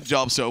magnificent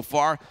job so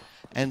far,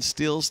 and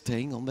still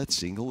staying on that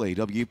single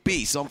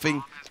AWP.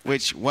 Something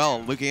which,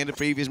 well, looking at the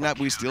previous map,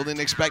 we still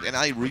didn't expect, and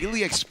I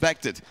really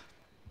expected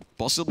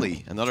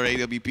possibly another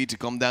AWP to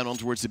come down on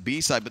towards the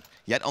B side, but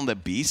yet on the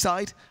B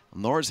side,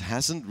 HONORIS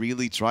hasn't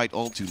really tried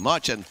all too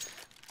much, and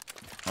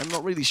I'm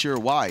not really sure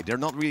why. They're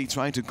not really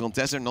trying to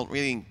contest, they're not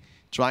really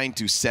trying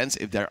to sense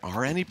if there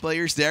are any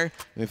players there.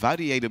 Without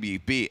the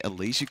AWP, at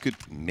least you could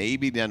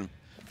maybe then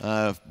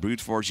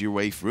brute force your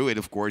way through it.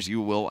 Of course,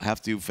 you will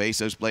have to face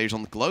those players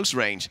on the close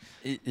range.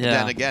 Yeah.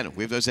 Then again,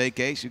 with those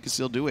AKs, you can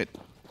still do it.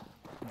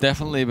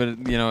 Definitely,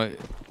 but you know,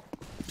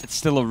 it's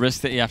still a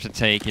risk that you have to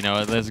take. You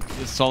know, there's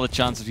a solid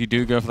chance if you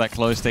do go for that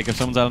close take, if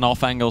someone's at an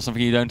off angle,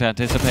 something you don't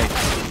anticipate,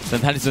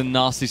 then that is a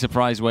nasty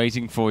surprise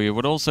waiting for you.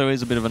 What also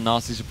is a bit of a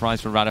nasty surprise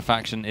for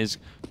Radefaction is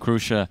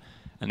Crucia,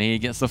 and he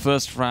gets the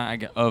first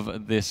frag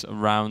of this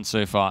round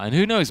so far. And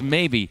who knows,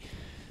 maybe,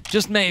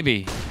 just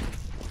maybe,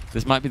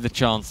 this might be the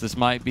chance, this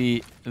might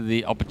be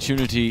the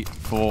opportunity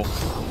for,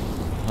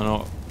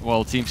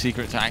 well, Team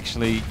Secret to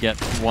actually get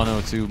 1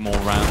 or 2 more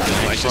rounds.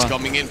 Flash is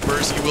coming in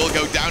first. He will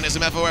go down.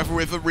 SMF, however,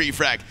 with a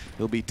refrag.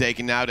 He'll be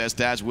taken out as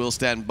Taz will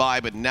stand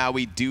by, but now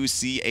we do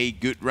see a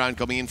good round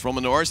coming in from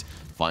HONORIS.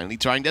 Finally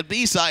trying that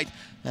B side.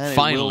 And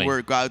it will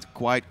work out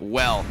quite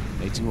well.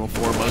 A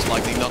 2-on-4 most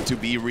likely not to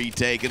be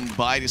retaken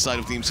by the side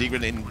of Team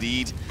Secret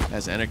indeed.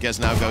 As Anarchas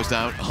now goes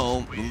down,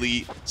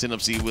 only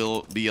Synapse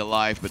will be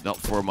alive, but not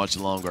for much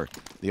longer.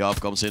 The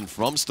off comes in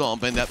from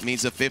Stomp, and that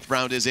means the 5th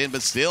round is in,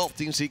 but still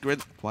Team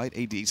Secret quite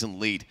a decent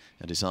lead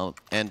at the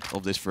end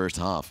of this first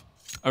half.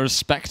 A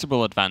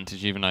respectable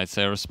advantage even, I'd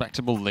say, a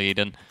respectable lead,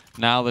 and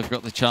now they've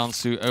got the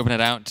chance to open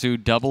it out to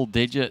double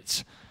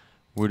digits.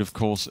 Would of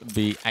course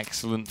be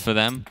excellent for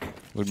them.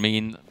 Would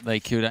mean they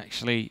could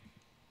actually,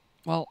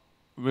 well,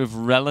 with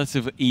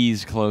relative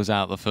ease close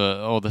out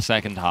the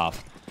second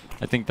half.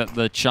 I think that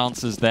the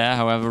chances there,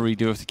 however, we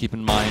do have to keep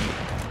in mind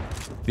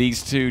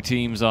these two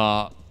teams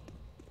are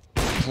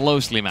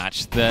closely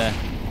matched. They're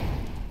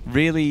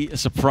really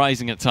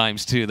surprising at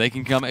times too. They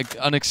can come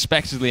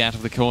unexpectedly out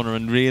of the corner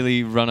and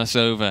really run us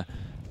over,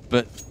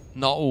 but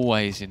not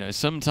always, you know.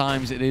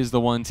 Sometimes it is the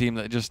one team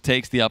that just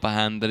takes the upper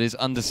hand, that is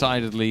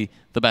undecidedly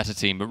the better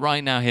team. But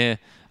right now here,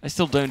 I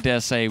still don't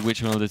dare say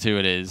which one of the two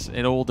it is.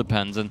 It all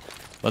depends, and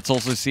let's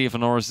also see if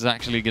HONORIS is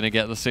actually going to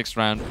get the 6th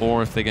round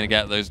or if they're going to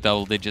get those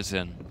double digits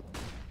in.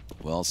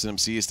 Well,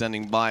 CMC is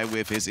standing by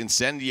with his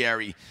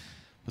Incendiary,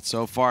 but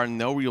so far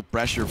no real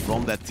pressure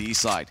from that T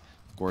side.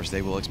 Of course,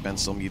 they will expend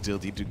some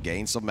utility to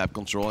gain some map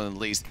control and at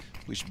least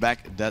push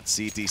back that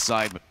CT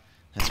side, but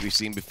as we've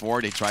seen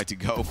before, they try to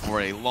go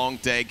for a long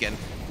take, and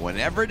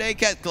whenever they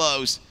get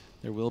close,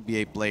 there will be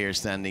a player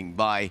standing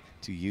by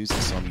to use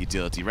some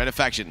utility.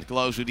 Radefaction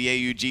close with the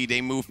AUG,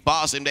 they move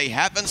past him, they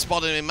haven't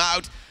spotted him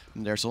out.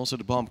 And there's also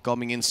the bomb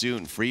coming in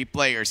soon. 3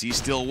 players, he's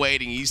still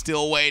waiting,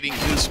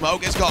 The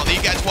smoke is gone, he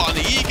gets 1,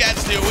 he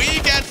gets 2, he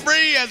gets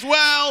 3 as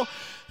well!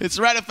 It's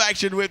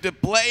Radefaction with the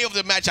play of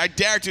the match, I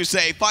dare to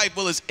say. 5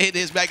 bullets in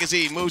his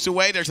magazine, moves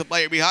away, there's a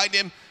player behind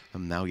him.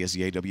 And now he has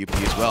the AWP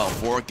as well.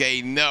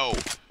 4K, no.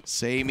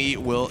 Sammy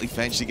will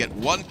eventually get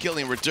 1 kill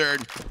in return,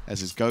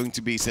 as it's going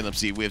to be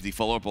Synapse with the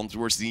follow-up on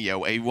towards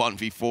Neo. A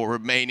 1v4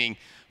 remaining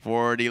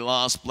for the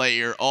last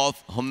player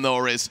of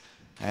HONORIS.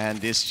 And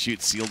this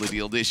should seal the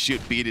deal. This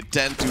should be the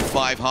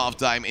 10-5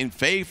 halftime in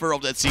favor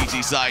of that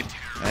CT side.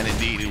 And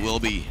indeed it will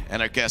be.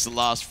 Anarchas the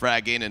last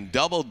frag in and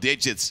double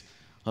digits.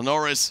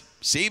 HONORIS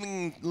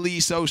seemingly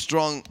so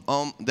strong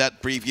on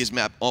that previous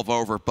map of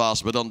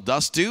Overpass, but on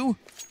Dust 2,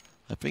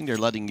 I think they're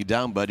letting you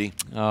down, buddy.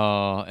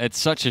 Oh, it's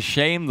such a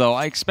shame, though.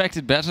 I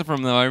expected better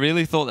from them. I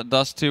really thought that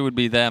Dust 2 would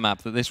be their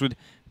map, that this would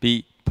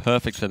be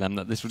perfect for them,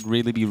 that this would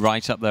really be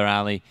right up their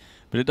alley.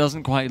 But it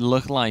doesn't quite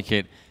look like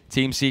it.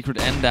 Team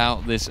Secret end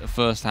out this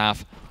first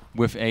half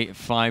with a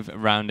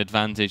 5-round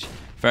advantage.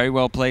 Very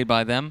well played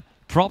by them.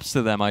 props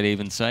to them, I'd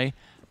even say.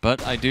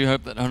 But I do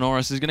hope that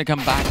HONORIS is going to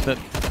come back, that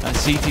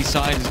CT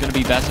side is going to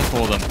be better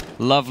for them.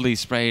 Lovely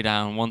spray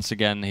down once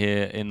again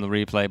here in the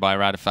replay by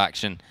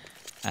Radefaction.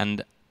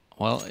 And,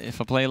 well, if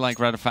a player like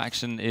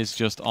Radefaction is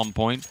just on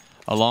point,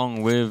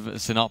 along with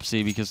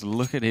Synopsy, because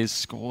look at his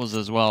scores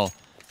as well.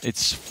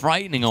 It's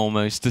frightening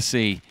almost to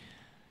see.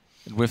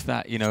 With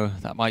that, you know,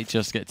 that might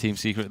just get Team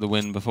Secret the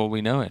win before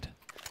we know it.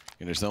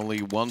 And there's only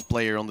one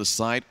player on the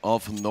side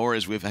of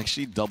HONORIS with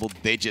actually double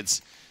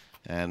digits.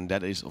 And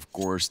that is, of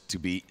course, to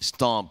be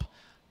Stomp.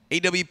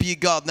 AWP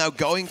God now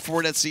going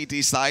for that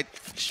CT side.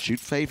 Should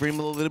favor him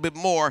a little bit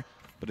more.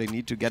 But they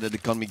need to get the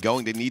economy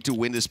going. They need to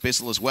win this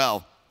pistol as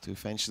well to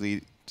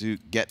eventually to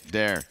get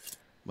there.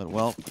 But,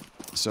 well,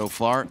 so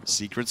far,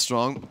 Secret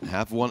strong.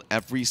 Have won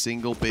every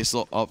single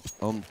pistol up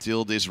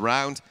until this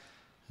round.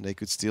 They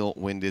could still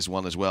win this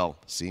one as well.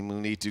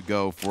 Seemingly to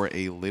go for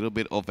a little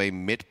bit of a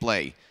mid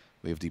play,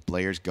 with the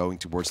players going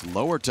towards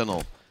lower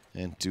tunnel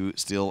and to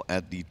still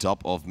at the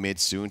top of mid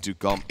soon to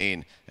come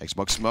in.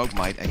 Xbox Smoke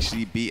might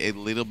actually be a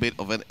little bit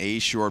of an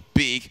A-short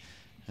peak,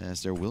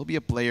 as there will be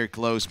a player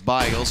close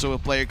by. Also a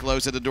player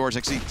close at the doors,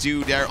 actually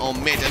two there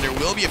on mid, and there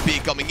will be a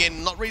peek coming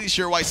in. Not really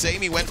sure why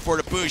Sammy went for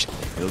the push.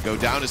 He'll go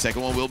down. The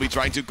second one will be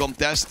trying to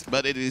contest,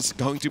 but it is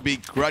going to be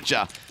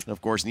Grudja. And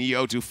of course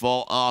Neo to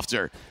fall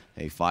after.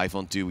 A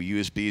 5-on-2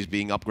 USP is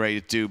being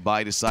upgraded to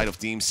by the side of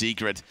Team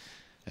Secret.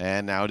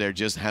 And now they're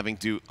just having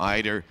to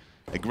either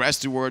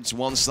aggress towards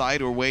one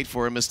side or wait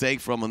for a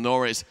mistake from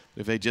HONORIS.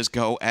 If they just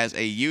go as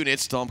a unit,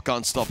 Stomp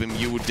can't stop him,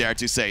 you would dare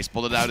to say.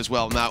 Spotted out as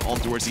well. Now on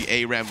towards the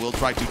A ramp. Will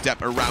try to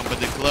tap around, but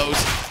the close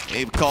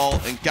a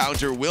call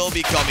encounter will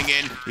be coming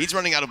in. He's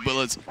running out of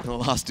bullets. And the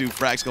last two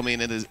frags come in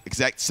at the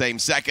exact same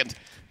second.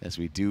 As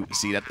we do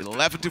see that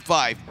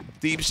 11-5.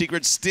 Team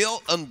Secret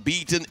still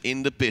unbeaten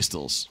in the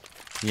pistols.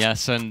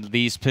 Yes, and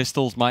these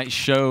pistols might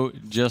show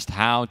just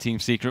how Team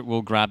Secret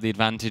will grab the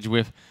advantage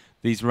with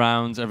these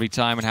rounds every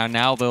time, and how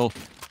now they'll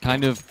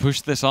kind of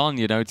push this on,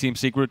 you know. Team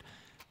Secret,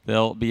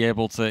 they'll be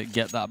able to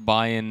get that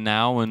buy-in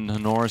now, and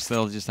HONORIS,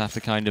 they'll just have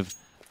to kind of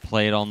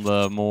play it on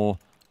the more,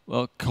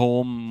 well,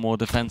 calm, more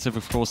defensive.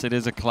 Of course, it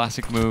is a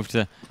classic move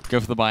to go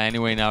for the buy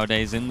anyway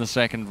nowadays in the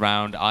second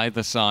round,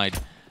 either side.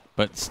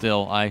 But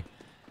still, I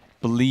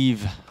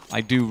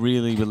do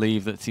really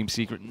believe that Team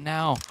Secret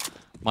now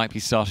might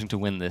be starting to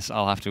win this,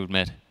 I'll have to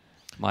admit.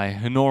 My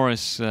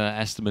HONORIS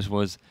estimate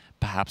was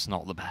perhaps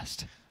not the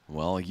best.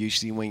 Well,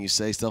 usually when you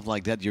say stuff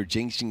like that, you're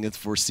jinxing it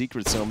for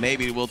Secret, so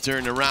maybe it will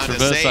turn around.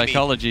 Reverse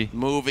psychology.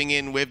 Moving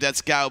in with that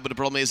scout, but the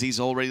problem is he's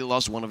already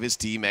lost one of his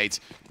teammates.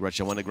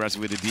 Grudja went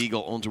aggressive with a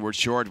deagle on towards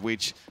short,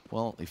 which,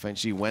 well,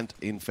 eventually went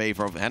in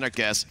favor of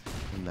HONORIS.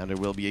 And now there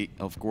will be,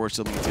 of course,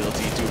 some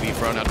utility to be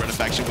thrown out.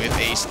 Radefaction with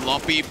a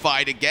sloppy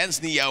fight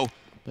against Neo,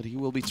 but he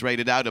will be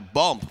traded out. A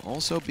bomb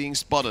also being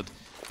spotted.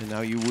 And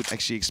now you would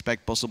actually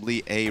expect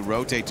possibly a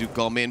rotate to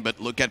come in, but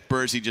look at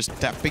Percy just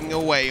tapping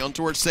away on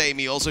towards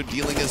Sammy, also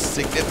dealing a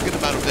significant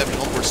amount of damage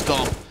on towards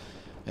Stomp.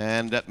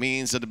 And that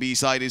means that the B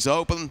side is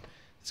open.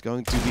 It's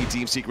going to be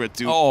Team Secret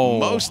to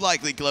most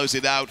likely close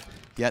it out.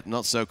 Yet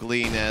not so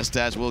clean, as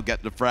Taz will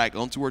get the frag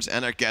on towards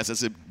HONORIS.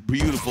 That's a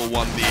beautiful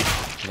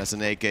 1D. That's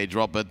an AK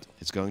drop, but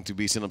it's going to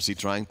be Synopsy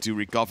trying to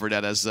recover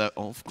that, as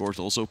of course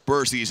also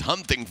Percy is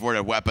hunting for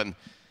that weapon.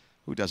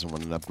 Who doesn't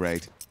want an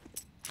upgrade?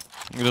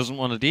 Who doesn't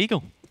want a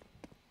deagle?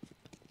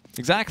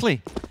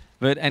 Exactly.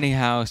 But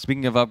anyhow,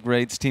 speaking of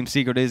upgrades, Team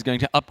Secret is going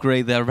to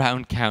upgrade their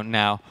round count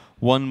now.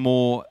 One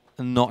more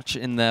notch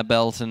in their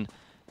belt and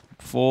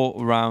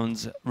 4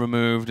 rounds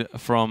removed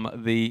from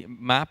the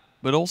map,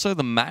 but also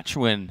the match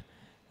win.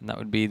 And that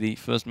would be the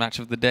first match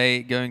of the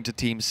day going to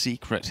Team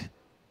Secret.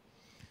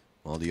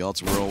 Well, the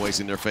odds were always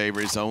in their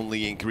favor. It's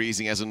only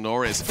increasing as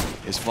HONORIS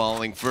is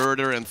falling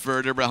further and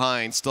further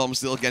behind. Stomp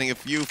still getting a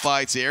few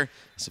fights here.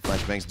 So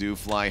flashbangs do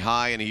fly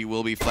high, and he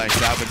will be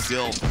flashed out, but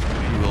still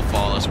he will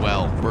fall as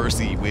well.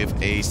 Percy with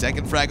a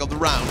second frag of the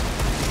round.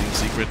 Team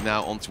Secret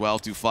now on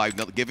 12-5,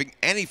 not giving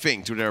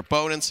anything to their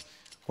opponents.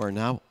 We're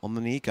now on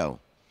the Nico.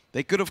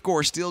 They could, of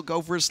course, still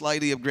go for a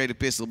slightly upgraded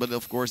pistol, but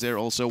of course they're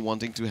also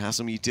wanting to have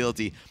some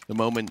utility the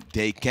moment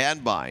they can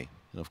buy.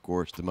 And of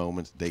course, the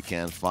moment they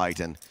can fight.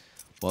 And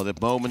well,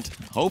 that moment,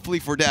 hopefully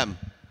for them,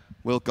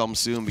 will come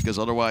soon, because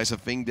otherwise I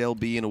think they'll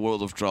be in a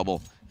world of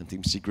trouble. And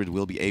Team Secret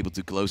will be able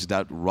to close it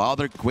out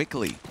rather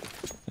quickly.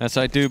 Yes,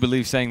 I do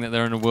believe saying that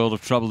they're in a world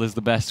of trouble is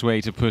the best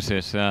way to put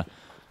it.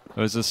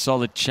 There's a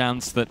solid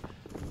chance that,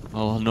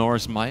 well,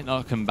 HONORIS might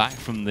not come back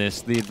from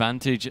this. The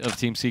advantage of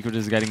Team Secret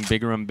is getting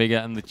bigger and bigger,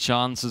 and the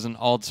chances and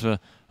odds for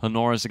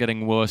HONORIS are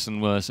getting worse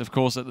and worse. Of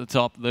course, at the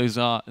top, those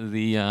are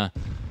the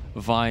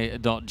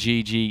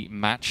Vi.GG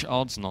match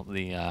odds, not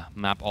the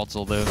map odds,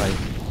 although I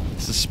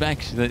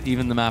suspect that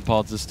even the map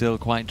odds are still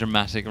quite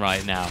dramatic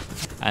right now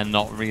and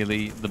not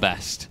really the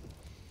best.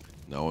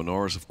 No,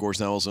 HONORIS, of course,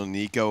 now also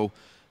Nico.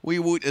 We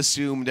would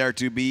assume there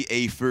to be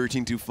a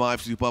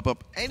 13-5 to pop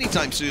up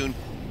anytime soon.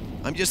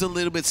 I'm just a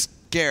little bit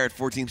scared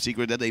for Team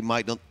Secret that they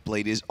might not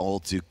play this all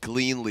too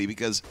cleanly,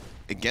 because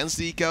against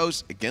the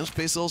ecos, against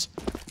pistols,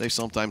 they've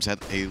sometimes had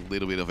a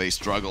little bit of a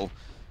struggle.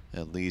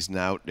 At least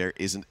now there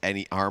isn't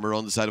any armor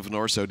on the side of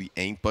HONORIS, so the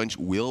aim punch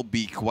will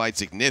be quite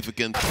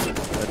significant.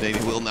 But they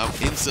will now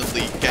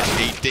instantly catch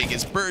a ding.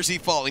 It's Percy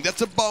falling.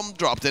 That's a bomb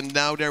dropped, and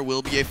now there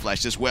will be a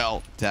flash as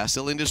well. Taz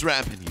still in this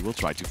ramp, and he will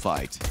try to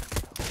fight.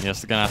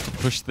 Yes, they're going to have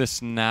to push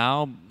this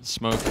now.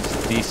 Smoke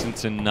is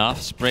decent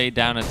enough. Spray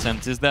down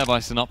attempt is there by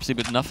Synopsy,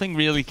 but nothing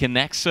really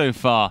connects so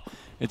far.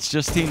 It's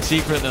just Team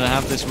Secret that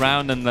have this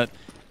round and that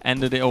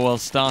ended it, or well,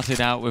 started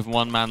out with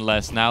one man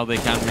less. Now they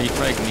can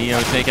refrag. Neo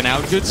taken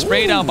out. Good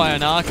spray down by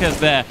Anarchas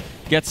there.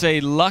 Gets a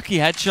lucky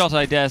headshot,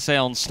 I dare say,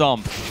 on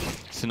Stomp.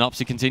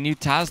 Synopsy continued.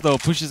 Taz, though,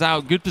 pushes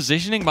out. Good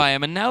positioning by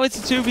him, and now it's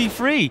a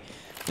 2v3.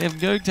 They're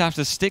going to have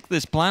to stick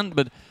this plant,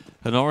 but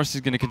HONORIS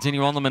is going to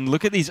continue on them. And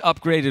look at these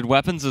upgraded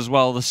weapons as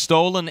well. The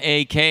stolen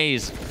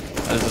AKs.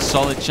 That is a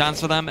solid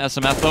chance for them.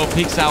 SMF, though,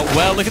 peeks out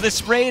well. Look at this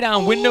spray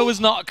down. Window is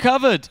not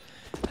covered.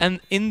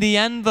 And in the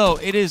end, though,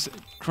 it is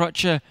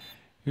Crutcher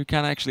who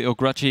can actually, or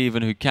Grutcher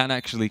even, who can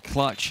actually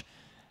clutch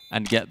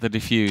and get the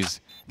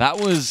defuse. That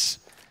was,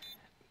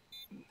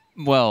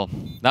 well,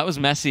 that was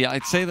messy.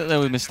 I'd say that there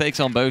were mistakes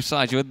on both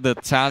sides. You had the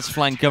Taz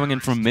flank coming in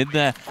from mid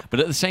there,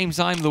 but at the same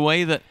time, the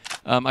way that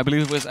I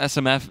believe it was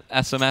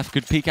SMF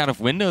could peek out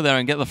of window there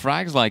and get the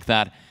frags like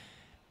that,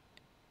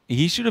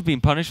 he should have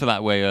been punished for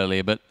that way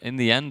earlier. But in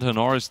the end,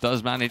 HONORIS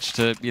does manage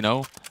to, you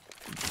know,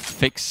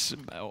 fix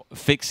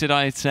it,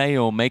 I'd say,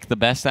 or make the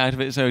best out of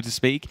it, so to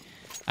speak,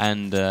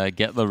 and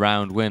get the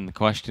round win. The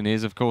question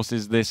is, of course,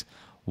 is this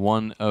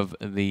one of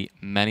the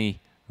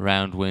many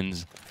round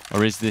wins,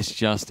 or is this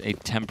just a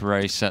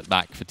temporary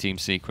setback for Team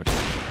Secret?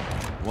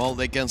 Well,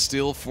 they can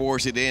still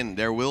force it in.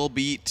 There will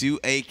be 2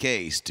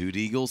 AKs, 2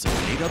 Deagles,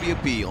 and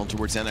AWP on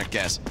towards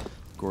Anarchas.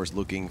 Of course,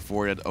 looking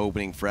for that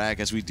opening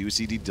frag, as we do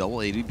see the double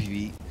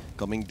AWP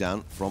coming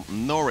down from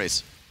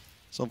HONORIS.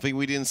 Something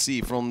we didn't see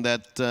from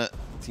that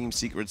Team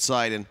Secret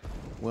side, and,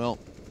 well,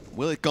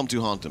 will it come to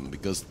haunt them?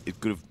 Because it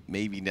could have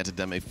maybe netted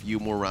them a few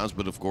more rounds,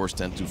 but of course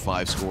 10-5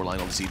 scoreline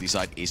on the CT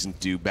side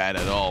isn't too bad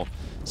at all.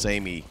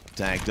 Sammy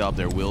tagged up.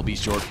 There will be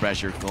short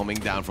pressure coming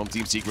down from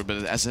Team Secret,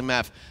 but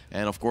SMF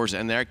and of course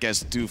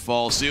Anarchas to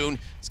fall soon.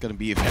 It's going to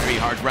be a very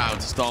hard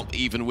round. Stomp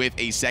even with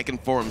a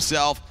second for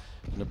himself.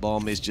 And the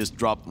bomb is just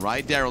dropped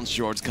right there on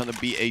short. It's going to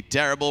be a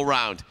terrible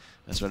round.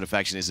 That's when the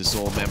faction is the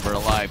sole member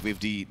alive with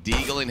the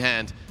Deagle in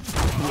hand.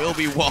 Will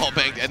be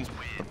wallbanged, and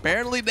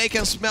apparently they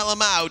can smell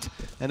him out.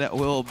 And that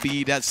will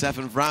be that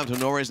 7th round.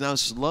 HONORIS now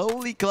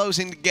slowly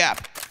closing the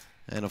gap.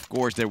 And of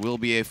course there will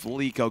be a full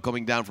eco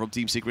coming down from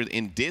Team Secret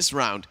in this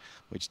round,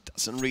 which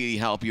doesn't really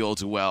help you all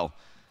too well.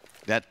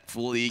 That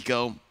full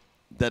eco,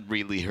 that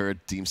really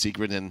hurt Team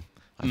Secret, and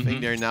I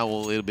think they're now a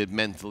little bit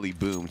mentally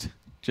boomed.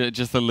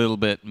 Just a little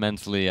bit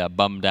mentally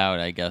bummed out,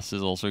 I guess,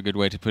 is also a good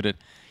way to put it.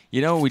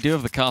 You know, we do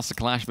have the caster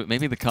clash, but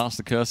maybe the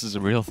caster curse is a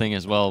real thing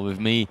as well with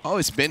me. Oh,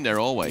 it's been there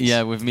always.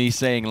 Yeah, with me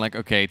saying, like,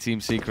 okay, Team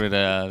Secret,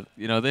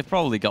 you know, they've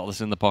probably got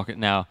this in the pocket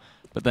now.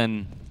 But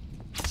then,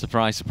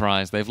 surprise,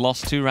 surprise, they've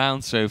lost 2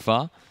 rounds so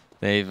far.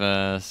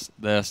 They're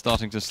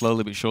starting to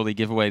slowly but surely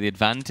give away the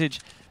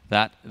advantage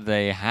that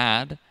they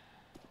had.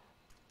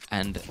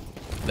 And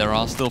there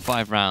are still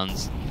 5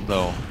 rounds,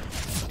 though.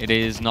 It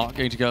is not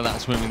going to go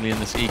that swimmingly in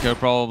this eco,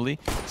 probably.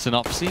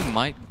 Synopsy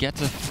might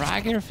get a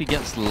fragger if he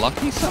gets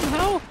lucky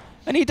somehow.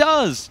 And he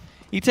does!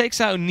 He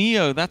takes out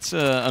Neo. That's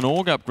an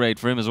AUG upgrade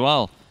for him as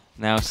well.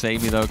 Now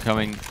Sammy, though,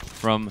 coming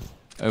from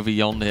over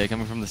yonder here,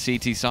 coming from the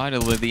CT side,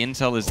 although the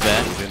intel is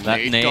there.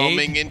 That nade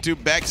coming into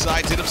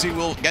backside. Synopsy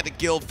will get the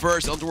kill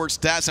first on towards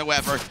Taz,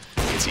 however.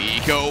 It's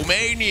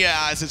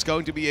Ecomania, as it's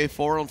going to be a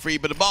 4-on-3,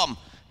 but a bomb.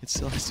 It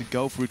still has to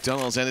go through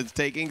tunnels, and it's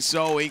taking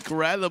so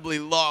incredibly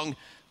long.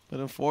 But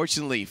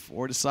unfortunately,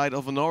 for the side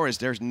of HONORIS,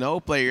 there's no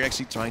player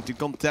actually trying to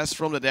contest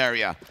from that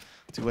area.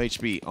 2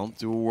 HP on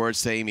towards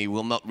Sammy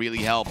will not really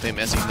help him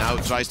as he now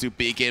tries to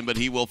peek in, but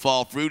he will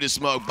fall through the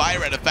smoke by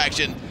Red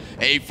Faction.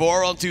 A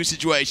 4-on-2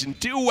 situation,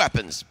 2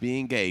 weapons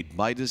being gained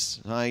by the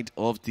side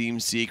of Team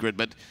Secret.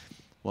 But,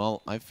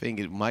 well, I think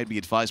it might be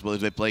advisable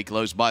if they play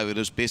close by with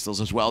those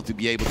pistols as well to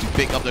be able to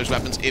pick up those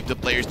weapons if the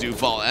players do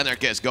fall.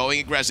 Anarchas going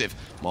aggressive.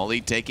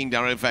 Molly taking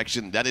down Red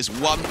Faction. That is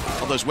one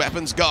of those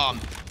weapons gone.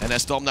 And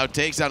as Tom now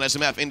takes down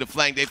SMF in the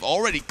flank, they've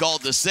already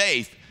called the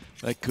save.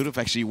 That could have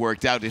actually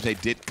worked out if they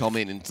did come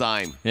in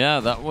time.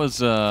 Yeah, that was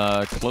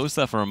close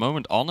there for a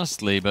moment,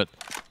 honestly, but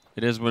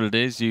it is what it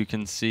is. You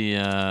can see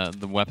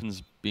the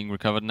weapons being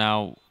recovered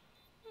now.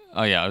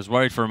 Oh yeah, I was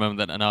worried for a moment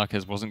that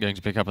Anarchas wasn't going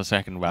to pick up a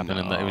second weapon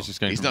and that it was just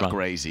going to run. He's not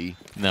crazy.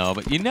 No,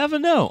 but you never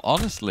know,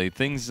 honestly.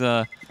 Things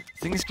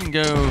can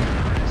get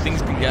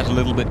a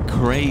little bit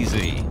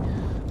crazy.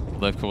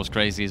 Although, of course,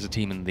 Crazy is a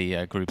team in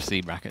the Group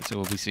C bracket, so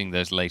we'll be seeing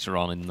those later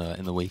on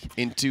in the week.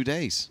 In 2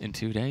 days. In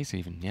 2 days,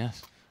 even,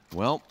 yes.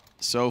 Well,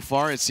 so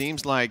far it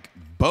seems like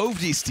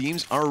both these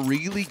teams are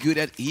really good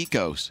at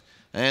ecos.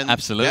 And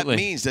absolutely.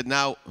 That means that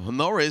now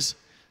HONORIS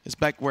is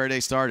back where they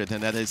started,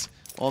 and that is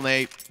on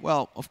a,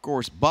 well, of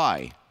course,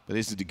 buy. But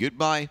is it a good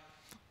buy?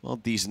 Well,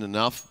 decent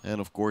enough.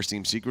 And of course,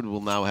 Team Secret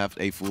will now have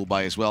a full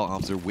buy as well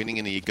after winning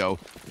an eco.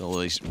 It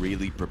always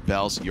really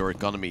propels your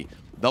economy.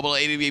 Double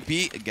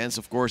AWP against,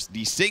 of course,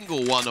 the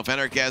single one of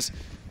Anarchas.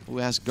 who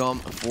has gone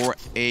for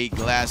a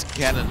glass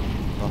cannon.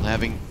 Not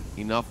having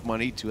enough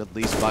money to at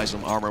least buy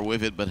some armor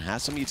with it, but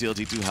has some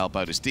utility to help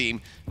out his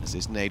team, as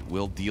this nade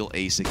will deal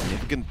a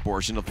significant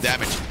portion of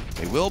damage.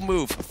 They will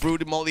move through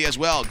the molly as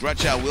well.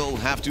 Grutcha will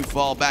have to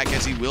fall back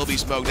as he will be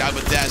smoked out,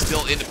 but Daz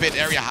still in the pit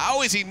area.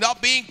 How is he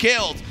not being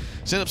killed?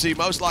 Synapse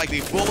most likely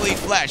fully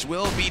flashed,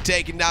 will be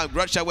taken down.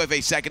 Grutcha with a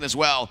second as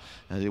well,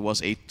 as it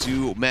was a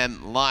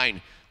two-man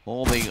line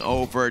holding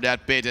over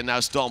that pit, and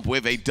now Stomp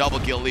with a double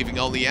kill, leaving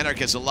only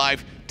Anarchist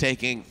alive,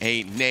 taking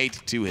a nade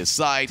to his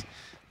side.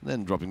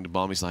 Then dropping the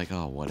bomb, he's like,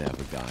 oh,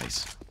 whatever,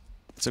 guys.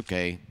 It's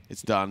okay.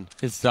 It's done.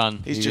 It's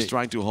done. He's just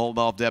trying to hold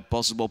off that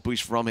possible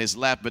push from his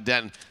left, but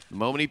then the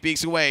moment he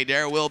peeks away,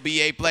 there will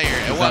be a player.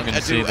 A 1,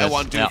 a 2, a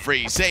 1, 2,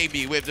 3.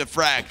 Sabi with the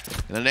frag.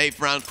 And an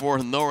 8th round for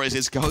HONORIS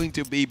is going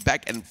to be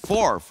back and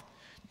forth,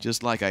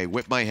 just like I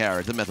whip my hair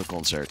at the metal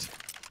concert.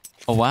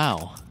 Oh,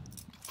 wow.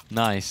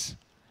 Nice.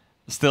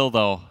 Still,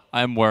 though,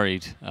 I'm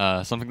worried.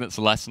 Something that's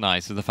less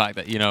nice is the fact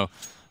that, you know,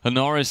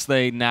 HONORIS,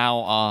 they now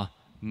are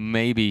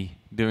maybe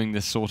doing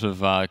this sort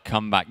of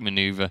comeback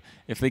maneuver.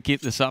 If they keep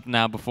this up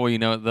now, before you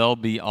know it, they'll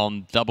be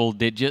on double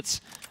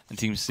digits, and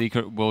Team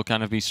Secret will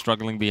kind of be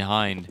struggling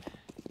behind.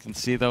 You can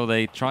see, though,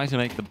 they try to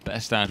make the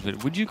best out of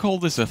it. Would you call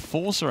this a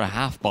force or a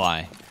half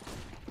buy?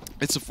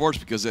 It's a force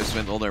because they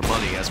spent all their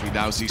money, as we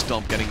now see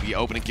Stomp getting the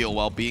opening kill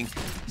while being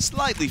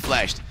slightly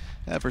flashed.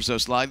 Ever so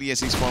slightly, as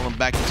he's fallen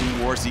back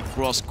towards the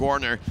cross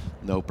corner.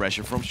 No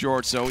pressure from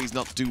short, so he's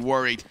not too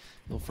worried.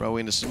 He'll throw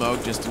in the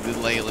smoke just to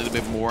delay a little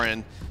bit more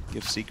and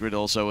give Secret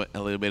also a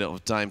little bit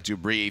of time to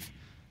breathe.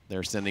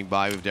 They're standing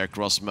by with their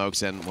cross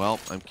smokes, and, well,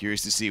 I'm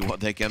curious to see what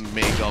they can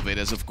make of it,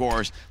 as, of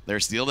course,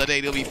 there's still that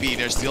AWP,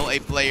 there's still a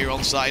player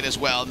on side as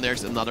well, and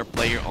there's another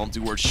player on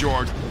towards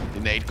short.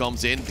 The nade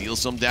comes in, deals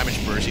some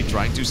damage. Percy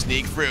trying to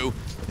sneak through,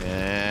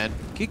 and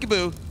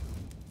kickaboo.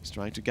 He's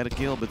trying to get a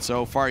kill, but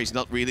so far he's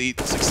not really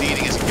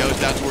succeeding as he goes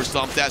down towards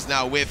Stomp. Taz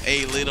now with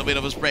a little bit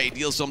of a spray,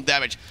 deals some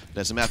damage.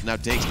 But SMF now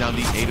takes down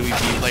the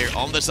AWP player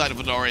on the side of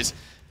HONORIS,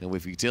 and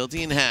with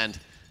utility in hand,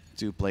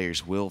 2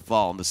 players will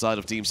fall on the side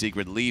of Team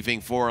Secret,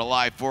 leaving 4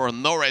 alive for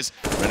HONORIS.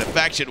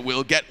 Renefaction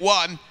will get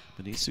 1,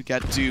 but needs to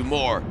get 2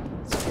 more.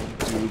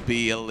 It's going to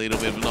be a little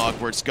bit of an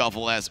awkward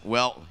scuffle as,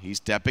 well, he's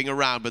stepping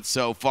around, but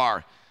so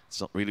far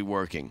it's not really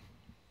working.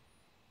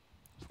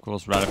 Of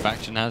course,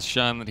 Renefaction has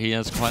shown that he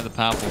has quite the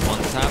powerful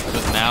one-tap,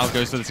 but now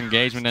goes to this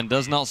engagement and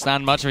does not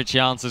stand much of a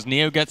chance as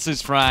Neo gets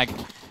his frag,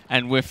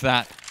 and with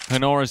that,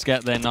 HONORIS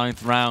get their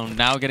 9th round,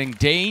 now getting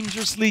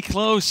dangerously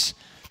close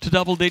to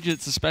double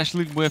digits,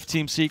 especially with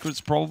Team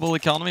Secret's probable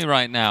economy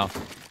right now.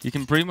 You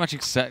can pretty much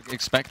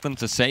expect them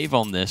to save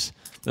on this.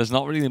 There's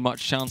not really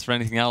much chance for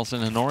anything else,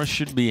 and HONORIS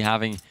should be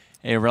having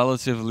a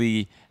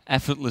relatively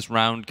effortless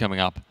round coming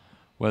up,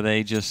 where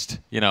they just,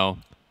 you know,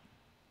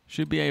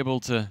 should be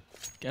able to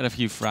get a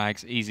few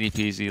frags, easy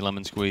peasy,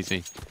 lemon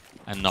squeezy,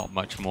 and not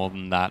much more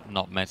than that,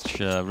 not much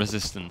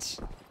resistance.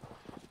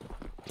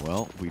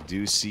 Well, we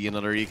do see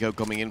another eco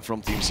coming in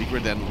from Team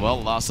Secret, and,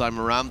 well, last time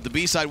around, the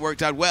B side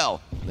worked out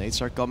well.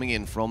 Nades are coming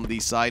in from the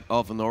side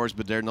of HONORIS,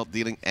 but they're not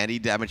dealing any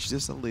damage,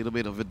 just a little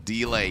bit of a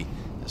delay,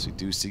 as we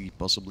do see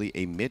possibly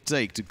a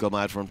mid-take to come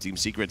out from Team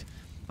Secret.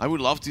 I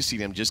would love to see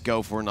them just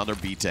go for another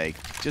B-take.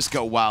 Just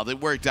go wild. It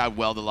worked out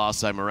well the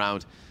last time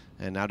around.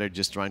 And now they're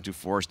just trying to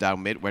force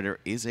down mid, where there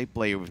is a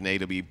player with an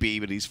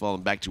AWP, but he's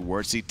fallen back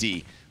towards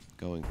CT.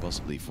 Going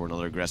possibly for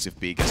another aggressive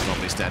peek as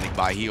Tommy standing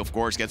by. He, of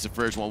course, gets the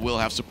first one. Will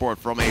have support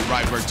from a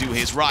riper to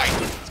his right.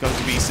 It's going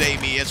to be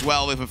Sabi as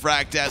well with a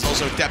frag test,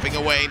 also tapping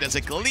away. That's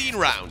a clean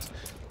round.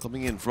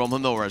 Coming in from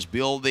HONORIS,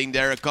 building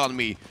their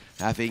economy,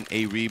 having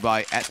a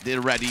rebuy at the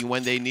ready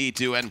when they need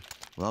to. And,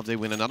 well, if they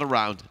win another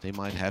round, they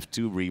might have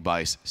 2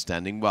 rebuys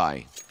standing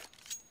by.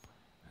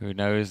 Who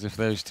knows if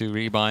those 2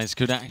 rebuys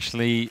could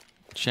actually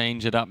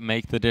change it up,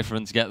 make the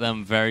difference, get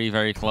them very,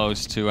 very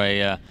close to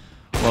a,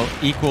 well,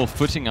 equal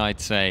footing, I'd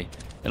say.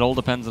 It all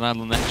depends on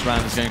how the next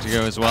round is going to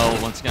go as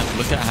well. Once again,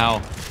 look at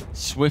how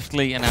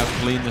swiftly and how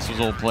clean this was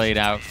all played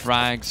out.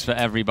 Frags for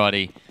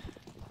everybody.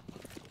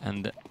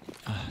 And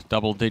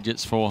double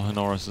digits for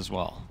HONORIS as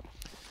well.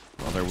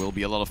 Well, there will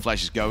be a lot of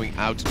flashes going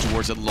out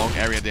towards that long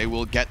area. They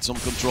will get some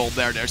control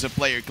there. There's a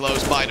player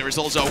close by. There is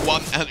also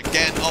one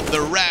again on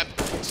the ramp.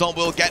 Stomp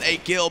will get a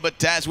kill, but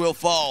Taz will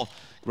fall.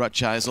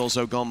 Grutcha has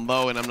also gone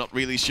low, and I'm not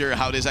really sure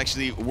how this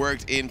actually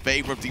worked in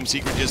favor of Team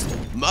Secret, just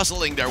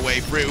muscling their way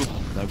through.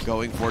 Now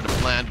going for the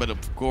plant, but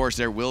of course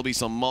there will be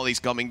some mollies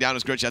coming down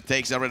as Grutcha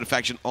takes down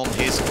Renefaction on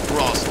his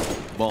cross.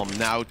 Bomb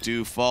now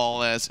to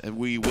fall as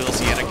we will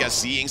see Anarchist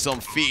seeing some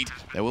feet.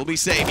 There will be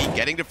Sabi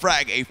getting the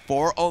frag, a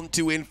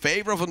 4-on-2 in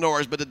favor of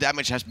HONORIS, but the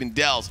damage has been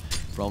dealt.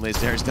 Problem is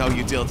there's no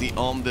utility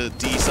on the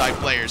D side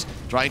players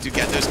trying to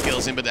get those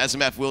kills in, but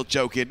SMF will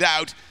choke it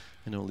out.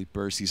 And only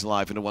Percy's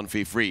alive in a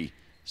 1v3.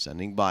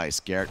 Sending by,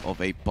 scared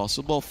of a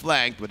possible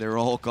flank, but they're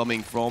all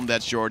coming from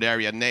that short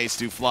area. Nades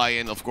to fly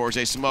in, of course,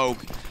 a smoke.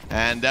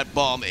 And that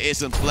bomb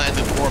isn't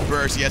planted for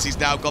Percy as he's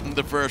now gotten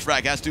the first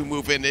frag. Has to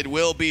move in. It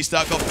will be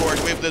stuck, of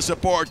course, with the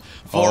support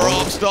for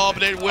Stop.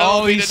 And it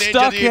will be the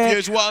Ninja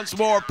defuse once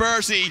more.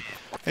 Percy,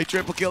 a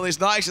triple kill is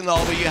nice and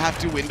all, but you have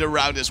to win the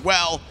round as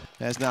well.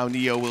 As now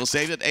Neo will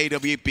save that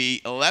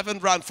AWP.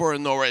 11th round for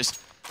HONORIS.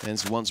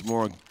 And once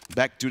more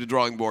back to the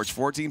drawing boards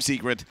for Team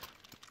Secret.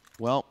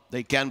 Well,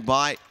 they can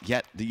buy,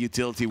 yet the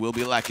utility will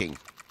be lacking.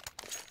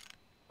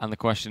 And the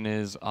question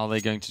is, are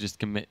they going to just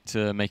commit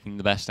to making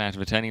the best out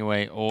of it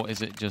anyway, or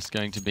is it just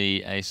going to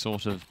be a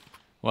sort of,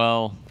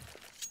 well,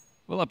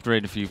 we'll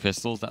upgrade a few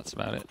pistols, that's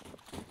about it.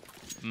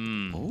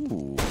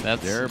 Oh,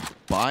 they're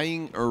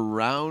buying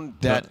around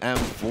that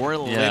M4 a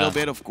little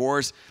bit, of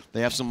course. They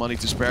have some money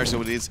to spare,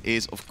 so it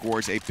is of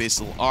course, a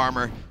pistol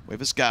armor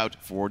with a scout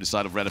for the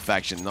side of Red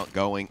Faction, not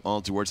going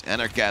on towards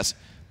Anarchas,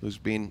 who's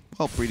been,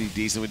 well, pretty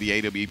decent with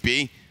the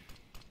AWP.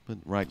 But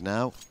right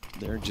now,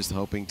 they're just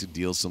hoping to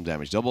deal some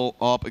damage. Double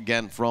up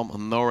again from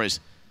HONORIS,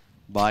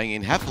 buying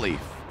in heavily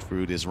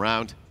through this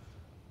round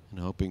and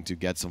hoping to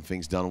get some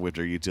things done with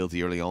their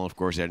utility early on. Of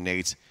course, their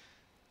nades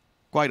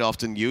quite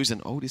often used.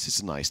 And oh, this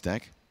is a nice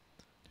tag.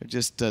 They're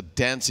just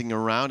dancing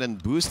around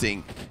and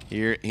boosting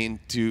here in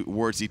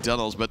towards the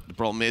tunnels. But the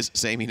problem is,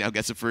 Sammy now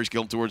gets the first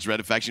kill towards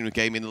Red Faction, who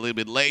came in a little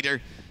bit later.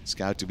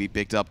 Scout to be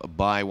picked up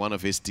by one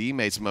of his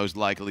teammates, most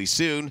likely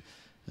soon.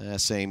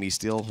 Sammy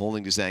still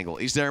holding this angle.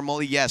 Is there a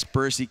molly? Yes,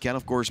 Percy can,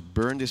 of course,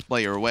 burn this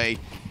player away.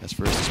 As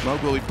first the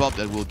smoke will be popped,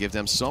 that will give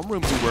them some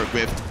room to work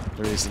with.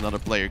 There is another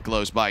player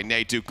close by.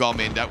 Nade to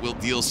come in, that will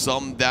deal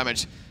some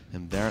damage.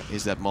 And there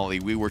is that molly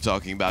we were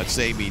talking about.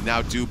 Sammy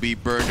now to be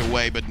burned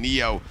away, but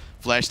Neo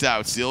flashed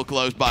out, still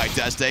close by.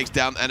 Taz takes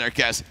down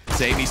Anarchas.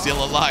 Sammy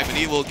still alive, and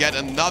he will get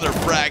another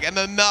frag and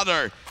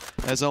another.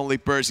 As only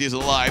Percy is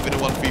alive in a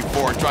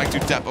 1v4, trying to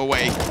tap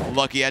away.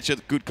 Lucky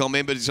headshot could come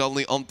in, but it's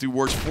only on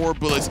towards 4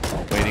 bullets.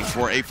 Waiting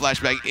for a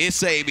flashbang is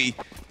Sammy,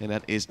 and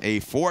that is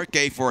a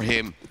 4K for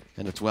him.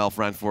 And a 12th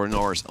round for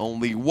HONORIS.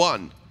 Only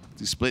one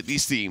to split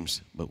these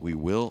teams, but we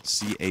will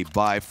see a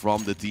buy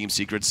from the Team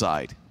Secret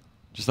side.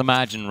 Just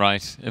imagine,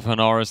 right, if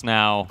HONORIS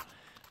now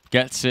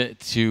gets it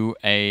to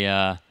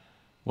a,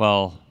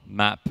 well,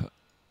 map,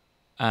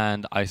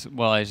 and I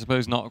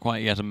suppose not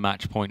quite yet a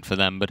match point for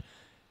them, but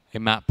a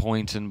map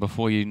point, and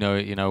before you know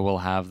it, we'll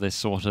have this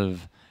sort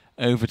of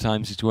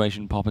overtime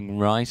situation popping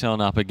right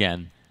on up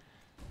again.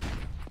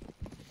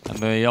 And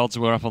the odds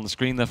were up on the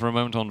screen there for a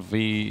moment on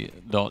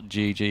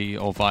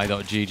v.gg or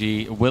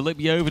vi.gg. Will it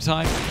be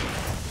overtime?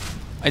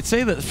 I'd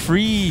say that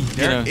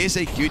There is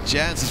a good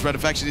chance as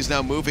Red Faction is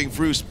now moving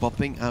through,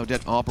 popping out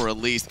that opera at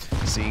least.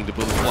 Seeing the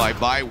bullet fly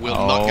by, will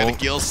not get a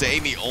kill.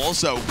 Sammy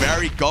also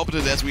very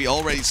competent, as we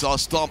already saw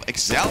Stomp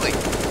excelling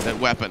that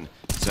weapon.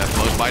 So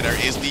close by there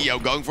is Neo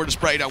going for the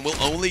spray down, will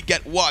only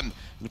get one. And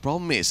the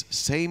problem is,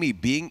 Sammy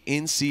being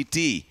in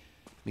CT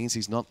means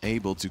he's not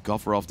able to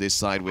cover off this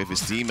side with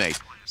his teammate.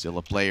 Still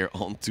a player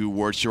on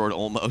towards short,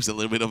 almost a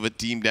little bit of a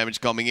team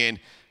damage coming in.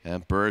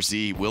 And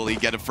Percy, will he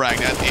get a frag?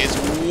 That is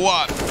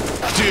 1,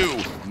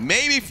 2,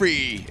 maybe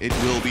 3. It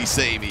will be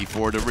Sammy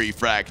for the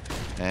refrag.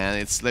 And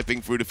it's slipping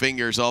through the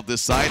fingers of the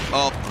side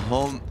of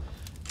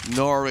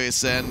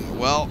HONORIS. And,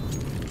 well,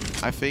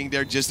 I think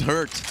they're just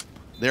hurt.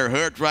 They're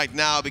hurt right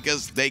now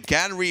because they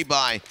can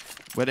rebuy,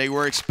 but they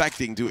were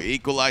expecting to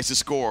equalize the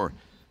score.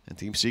 And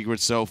Team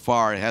Secret so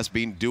far has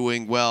been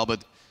doing well,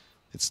 but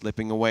it's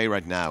slipping away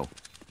right now.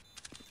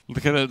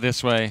 Look at it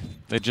this way.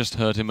 They just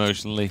hurt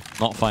emotionally,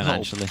 not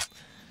financially.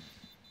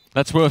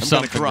 That's worth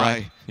something,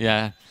 right?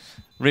 Yeah.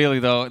 Really,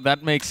 though,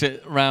 that makes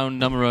it round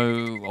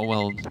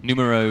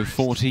numero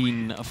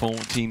 14 for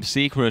Team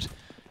Secret.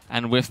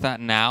 And with that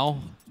now,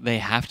 they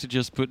have to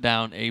just put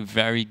down a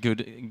very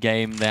good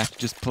game. They have to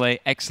just play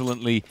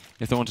excellently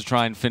if they want to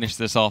try and finish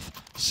this off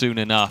soon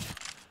enough.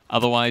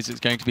 Otherwise, it's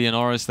going to be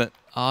HONORIS that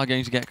are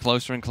going to get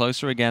closer and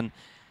closer again,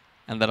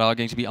 and that are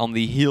going to be on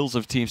the heels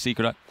of Team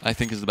Secret, I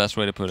think is the best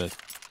way to put it.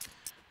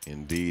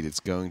 Indeed,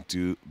 it's going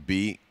to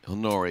be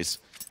HONORIS.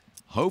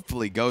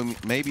 Hopefully going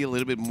maybe a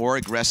little bit more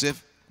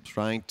aggressive,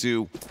 trying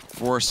to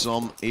force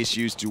some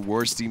issues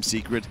towards Team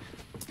Secret.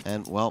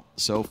 And, well,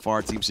 so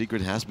far Team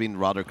Secret has been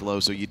rather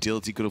close, so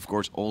utility could, of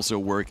course, also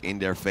work in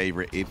their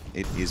favor if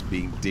it is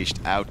being dished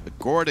out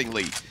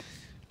accordingly.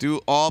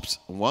 2 ops,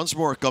 once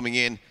more coming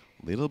in.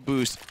 Little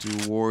boost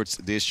towards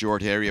this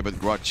short area, but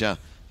Gotcha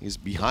is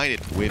behind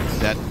it with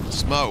that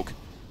smoke.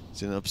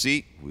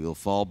 Synopsy will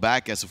fall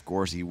back, as, of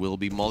course, he will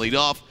be mollied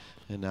off.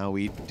 And now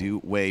we do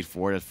wait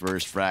for that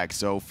first frag.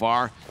 So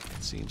far,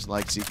 it seems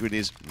like Secret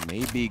is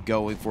maybe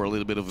going for a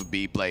little bit of a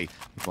B play.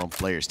 One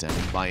player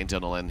standing by in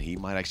tunnel, and he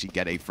might actually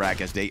get a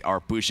frag as they are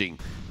pushing.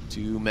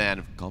 2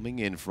 men coming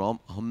in from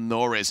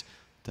HONORIS.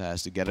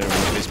 Taz together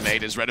with his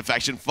mate as Red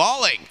Faction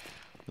falling.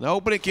 An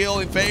opening kill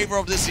in favor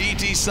of the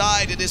CT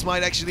side, and this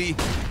might actually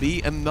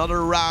be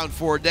another round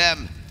for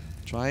them.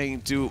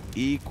 trying to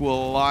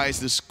equalize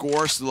the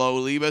score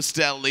slowly but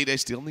steadily. They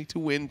still need to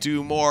win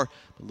 2 more.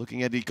 But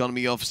looking at the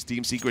economy of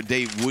Team Secret,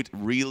 they would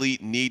really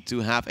need to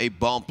have a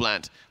bomb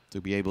plant to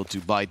be able to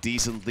buy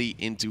decently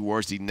in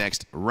towards the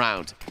next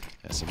round.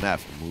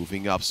 SMF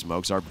moving up,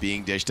 smokes are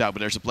being dished out, but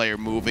there's a player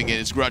moving in.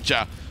 It's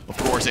Grutcha. Of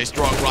course, a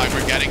strong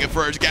driver getting a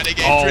first, getting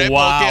a triple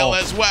kill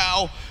as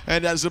well.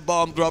 And as the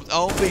bomb dropped,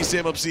 only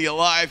Simopsy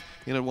alive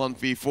in a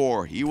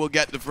 1v4. He will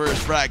get the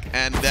first frag,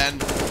 and then,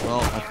 well,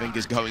 I think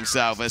it's going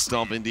south as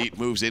Stomp indeed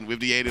moves in with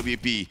the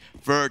AWP.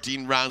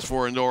 13 rounds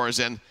for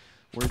HONORIS, and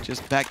we're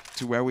just back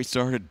to where we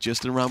started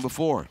just a round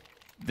before.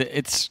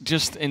 It's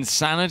just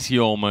insanity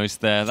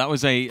almost there. That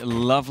was a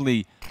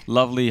lovely,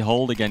 lovely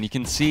hold again. You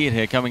can see it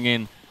here coming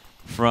in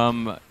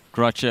from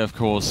Grutcha, of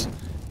course.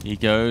 He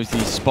goes, he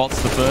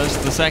spots the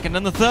first, the second,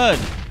 and the third.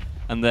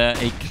 And they're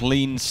a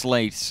clean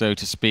slate, so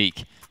to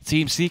speak.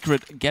 Team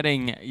Secret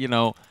getting, you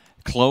know,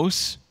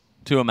 close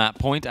to a map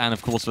point, and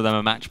of course for them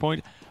a match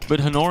point. But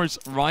HONORIS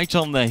right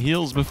on their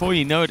heels. Before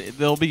you know it,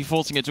 they'll be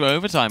forcing it to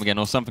overtime again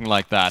or something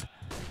like that.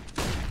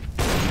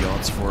 The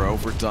odds for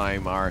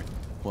overtime are,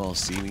 well,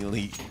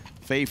 seemingly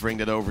favoring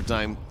that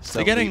overtime.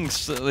 They're getting,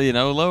 you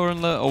know, lower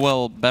and lower,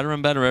 well, better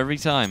and better every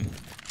time.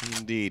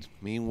 Indeed.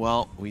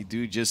 Meanwhile, we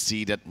do just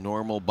see that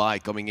normal buy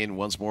coming in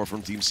once more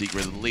from Team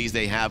Secret. At least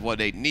they have what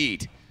they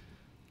need.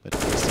 But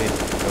is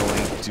it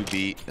going to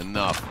be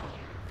enough?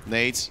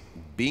 Nades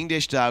being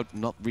dished out,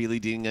 not really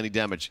doing any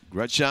damage.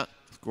 Grutcha,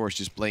 of course,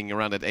 just playing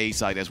around at A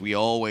side as we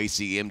always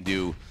see him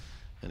do.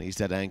 And he's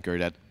that anchor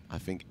that I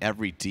think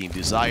every team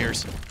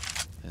desires.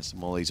 As the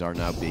mollies are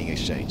now being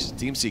exchanged.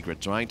 Team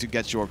Secret trying to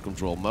get short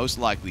control, most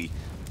likely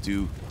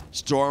to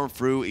storm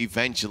through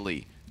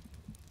eventually.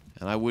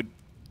 And I would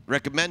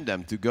recommend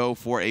them to go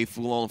for a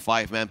full-on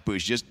 5-man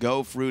push. Just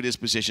go through this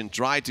position,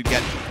 try to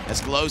get as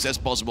close as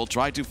possible,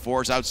 try to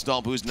force out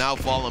Stomp, who's now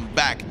fallen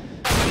back.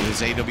 With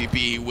his AWP,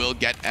 he will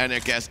get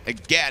Anarchist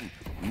again.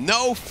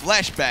 No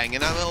flashbang,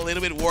 and I'm a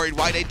little bit worried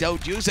why they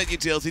don't use that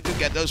utility to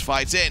get those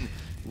fights in.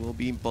 Will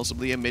be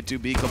possibly a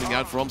mid-2B coming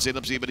out from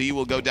Synapse, but he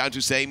will go down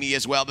to Sammy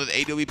as well. That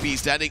AWP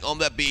standing on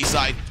the B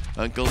side,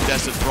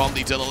 uncontested from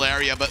the tunnel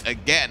area. But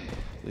again,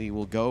 we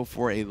will go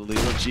for a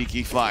little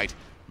cheeky fight.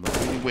 Not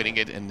really winning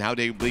it, and now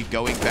they will be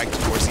going back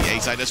towards the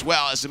A side as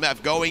well.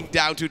 SMF going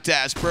down to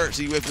Taz.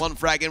 Percy with 1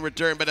 frag in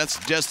return, but that's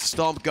just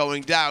Stomp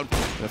going down.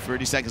 With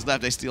 30 seconds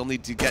left, they still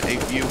need to get a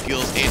few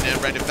kills in,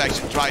 and Red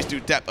Infection tries to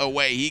tap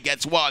away. He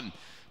gets 1.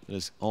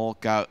 It's all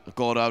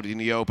caught out in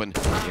the open in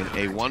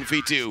a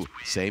 1v2.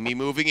 Sammy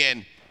moving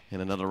in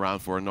another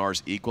round for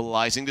HONORIS,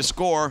 equalizing the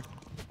score.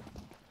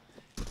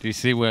 Do you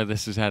see where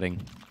this is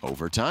heading?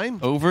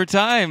 Overtime?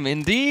 Overtime,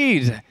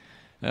 indeed.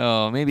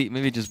 Oh,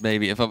 maybe just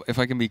maybe if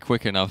I can be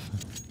quick enough.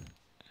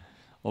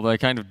 Although I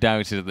kind of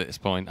doubt it at this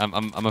point.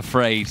 I'm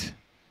afraid.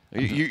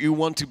 You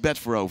want to bet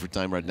for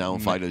overtime right now on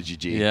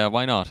FidoGG? Yeah,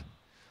 why not?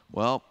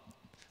 Well,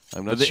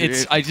 I'm not sure.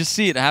 I just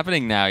see it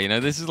happening now. You know,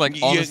 this is like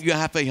you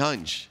have a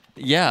hunch.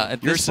 Yeah,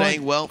 you're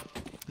saying, well,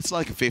 it's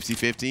like a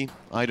 50-50.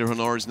 Either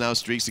HONORIS now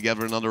streaks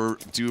together another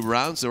 2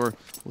 rounds, or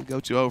we'll go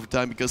to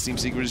overtime because Team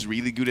Secret is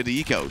really good at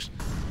the ecos.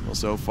 Well,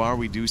 so far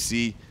we do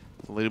see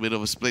a little bit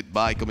of a split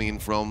buy coming in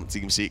from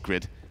Team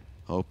Secret,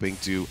 hoping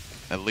to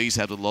at least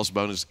have the loss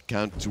bonus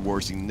count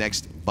towards the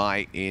next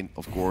buy in,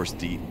 of course,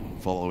 the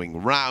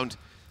following round.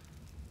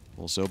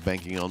 Also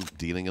banking on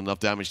dealing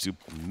enough damage to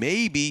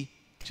maybe,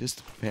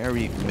 just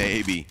very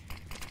maybe,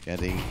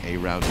 getting a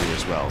round here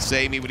as well.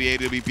 Sammy with the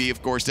AWP,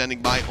 of course,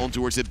 standing by on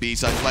towards the B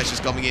side. Flash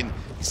is coming in.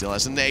 He still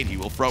has a nade. He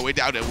will throw it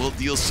out and will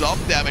deal some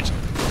damage.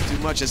 Not too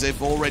much as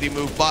they've already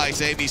moved by.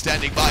 Sammy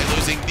standing by,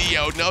 losing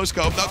Neo. No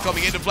scope, not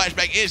coming in. The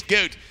flashback is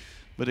good.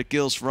 But the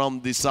kills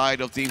from the side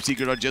of Team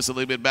Secret are just a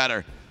little bit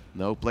better.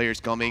 No players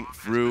coming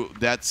through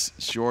that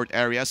short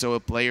area, so a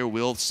player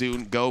will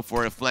soon go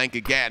for a flank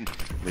again.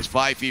 With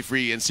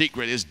 5v3 and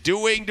Secret is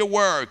doing the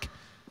work.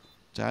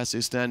 Taz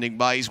is standing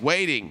by, he's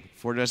waiting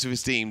for the rest of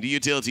his team, the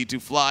utility to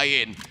fly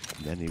in.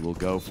 And then he will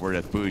go for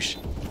that push.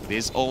 It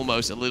is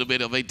almost a little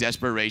bit of a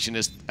desperation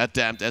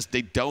attempt as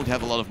they don't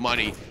have a lot of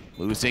money.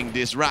 Losing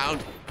this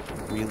round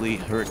really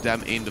hurt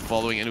them in the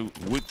following and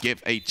would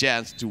give a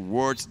chance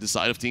towards the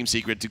side of Team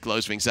Secret to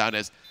close things out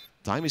as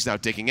time is now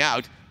ticking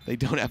out. They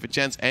don't have a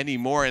chance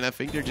anymore, and I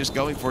think they're just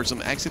going for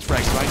some exit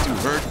frags, trying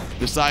to hurt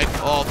the side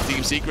of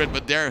Team Secret,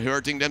 but they're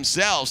hurting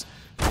themselves.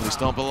 Only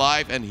Stomp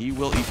alive, and he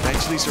will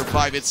eventually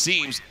survive, it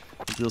seems,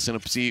 until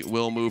Synapse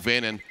will move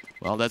in, and,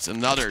 well, that's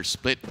another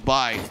split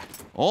by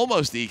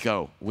almost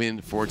eco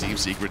win for Team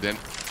Secret, and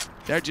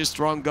they're just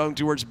strong going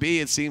towards B.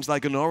 It seems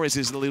like HONORIS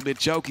is a little bit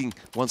choking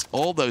once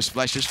all those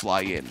flashes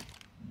fly in.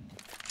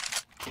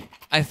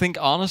 I think,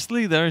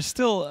 honestly, there's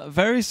still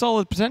very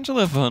solid potential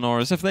there for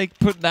HONORIS. If they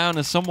put down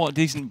a somewhat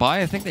decent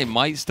buy, I think they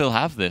might still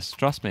have this.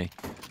 Trust me.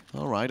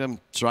 All right, I'm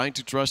trying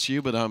to trust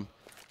you, but I'm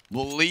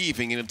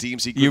believing in a Team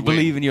Secret You win.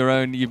 believe in your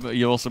own,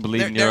 you also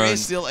believe in your own. There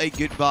is still a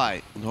good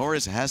buy.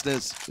 HONORIS has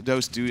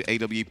those 2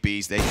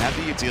 AWPs. They have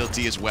the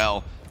utility as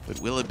well, but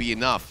will it be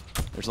enough?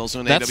 There's also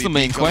an That's AWP the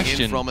main coming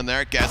question in from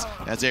Anarchist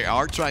as they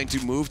are trying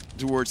to move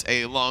towards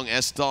a long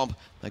S stomp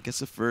that gets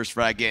the first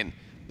frag in.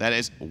 That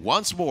is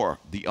once more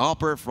the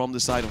upper from the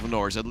side of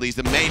HONORIS, at least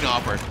the main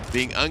upper,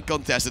 being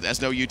uncontested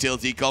as no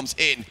utility comes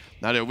in.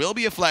 Now there will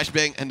be a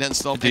flashbang, and then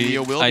Stomp and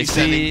Neo will be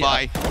standing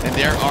by, and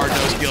there are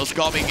those kills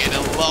coming in.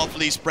 A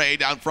lovely spray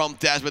down from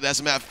Taz, but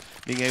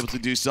SMF being able to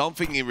do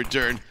something in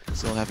return.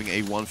 Still having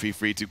a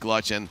 1v3 to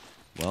clutch, and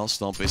well,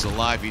 Stomp is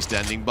alive. He's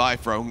standing by,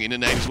 throwing in a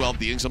nade as well,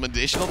 dealing some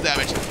additional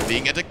damage,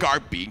 being at the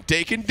cart, being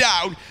taken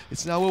down.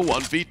 It's now a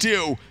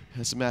 1v2.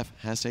 SMF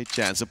has a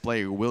chance. A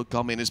player who will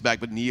come in his back,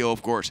 but Neo,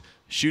 of course,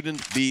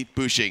 shouldn't be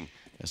pushing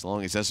as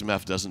long as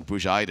SMF doesn't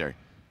push either.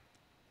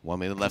 1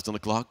 minute left on the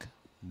clock.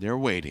 They're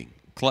waiting.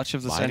 Clutch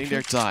of the Biding century.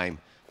 their time.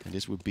 And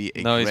this would be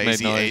a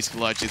crazy ace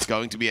clutch. It's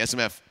going to be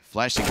SMF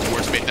flashing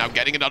towards mid now,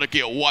 getting another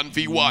kill.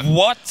 1v1.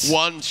 What?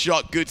 One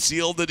shot could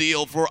seal the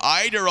deal for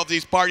either of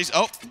these parties.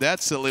 Oh,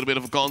 that's a little bit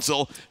of a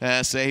console.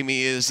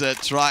 Sammy is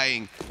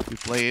trying to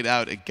play it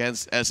out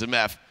against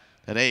SMF.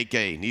 That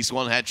AK needs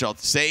one headshot.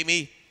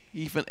 Sammy,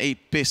 even a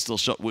pistol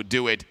shot would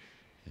do it.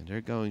 And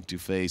they're going to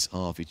face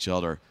off each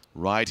other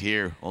right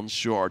here on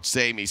short.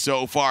 Sammy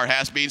so far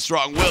has been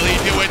strong. Will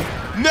he do it?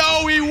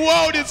 No, he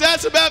won't. It's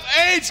SMF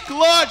ace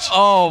clutch.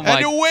 Oh my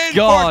And the win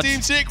God. for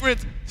Team Secret.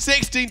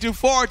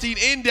 16-14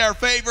 in their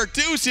favor.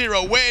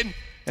 2-0 win.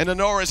 And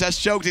HONORIS has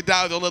choked it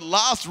out on the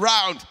last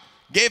round,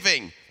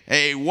 giving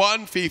a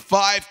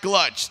 1v5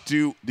 clutch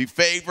to the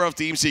favor of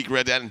Team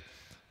Secret. And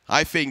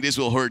I think this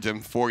will hurt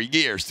them for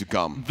years to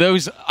come.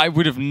 Those, I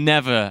would have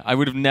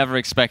never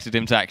expected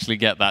him to actually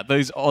get that.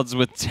 Those odds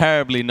were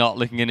terribly not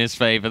looking in his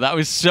favor. That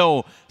was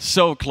so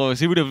close.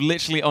 He would have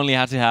literally only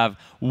had to have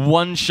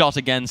one shot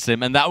against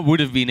him, and that would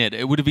have been it.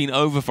 It would have been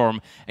over for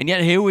him. And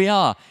yet here we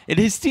are. It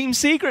is Team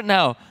Secret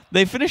now.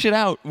 They finish it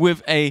out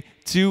with a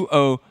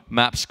 2-0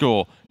 map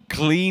score.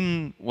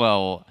 Clean,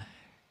 well,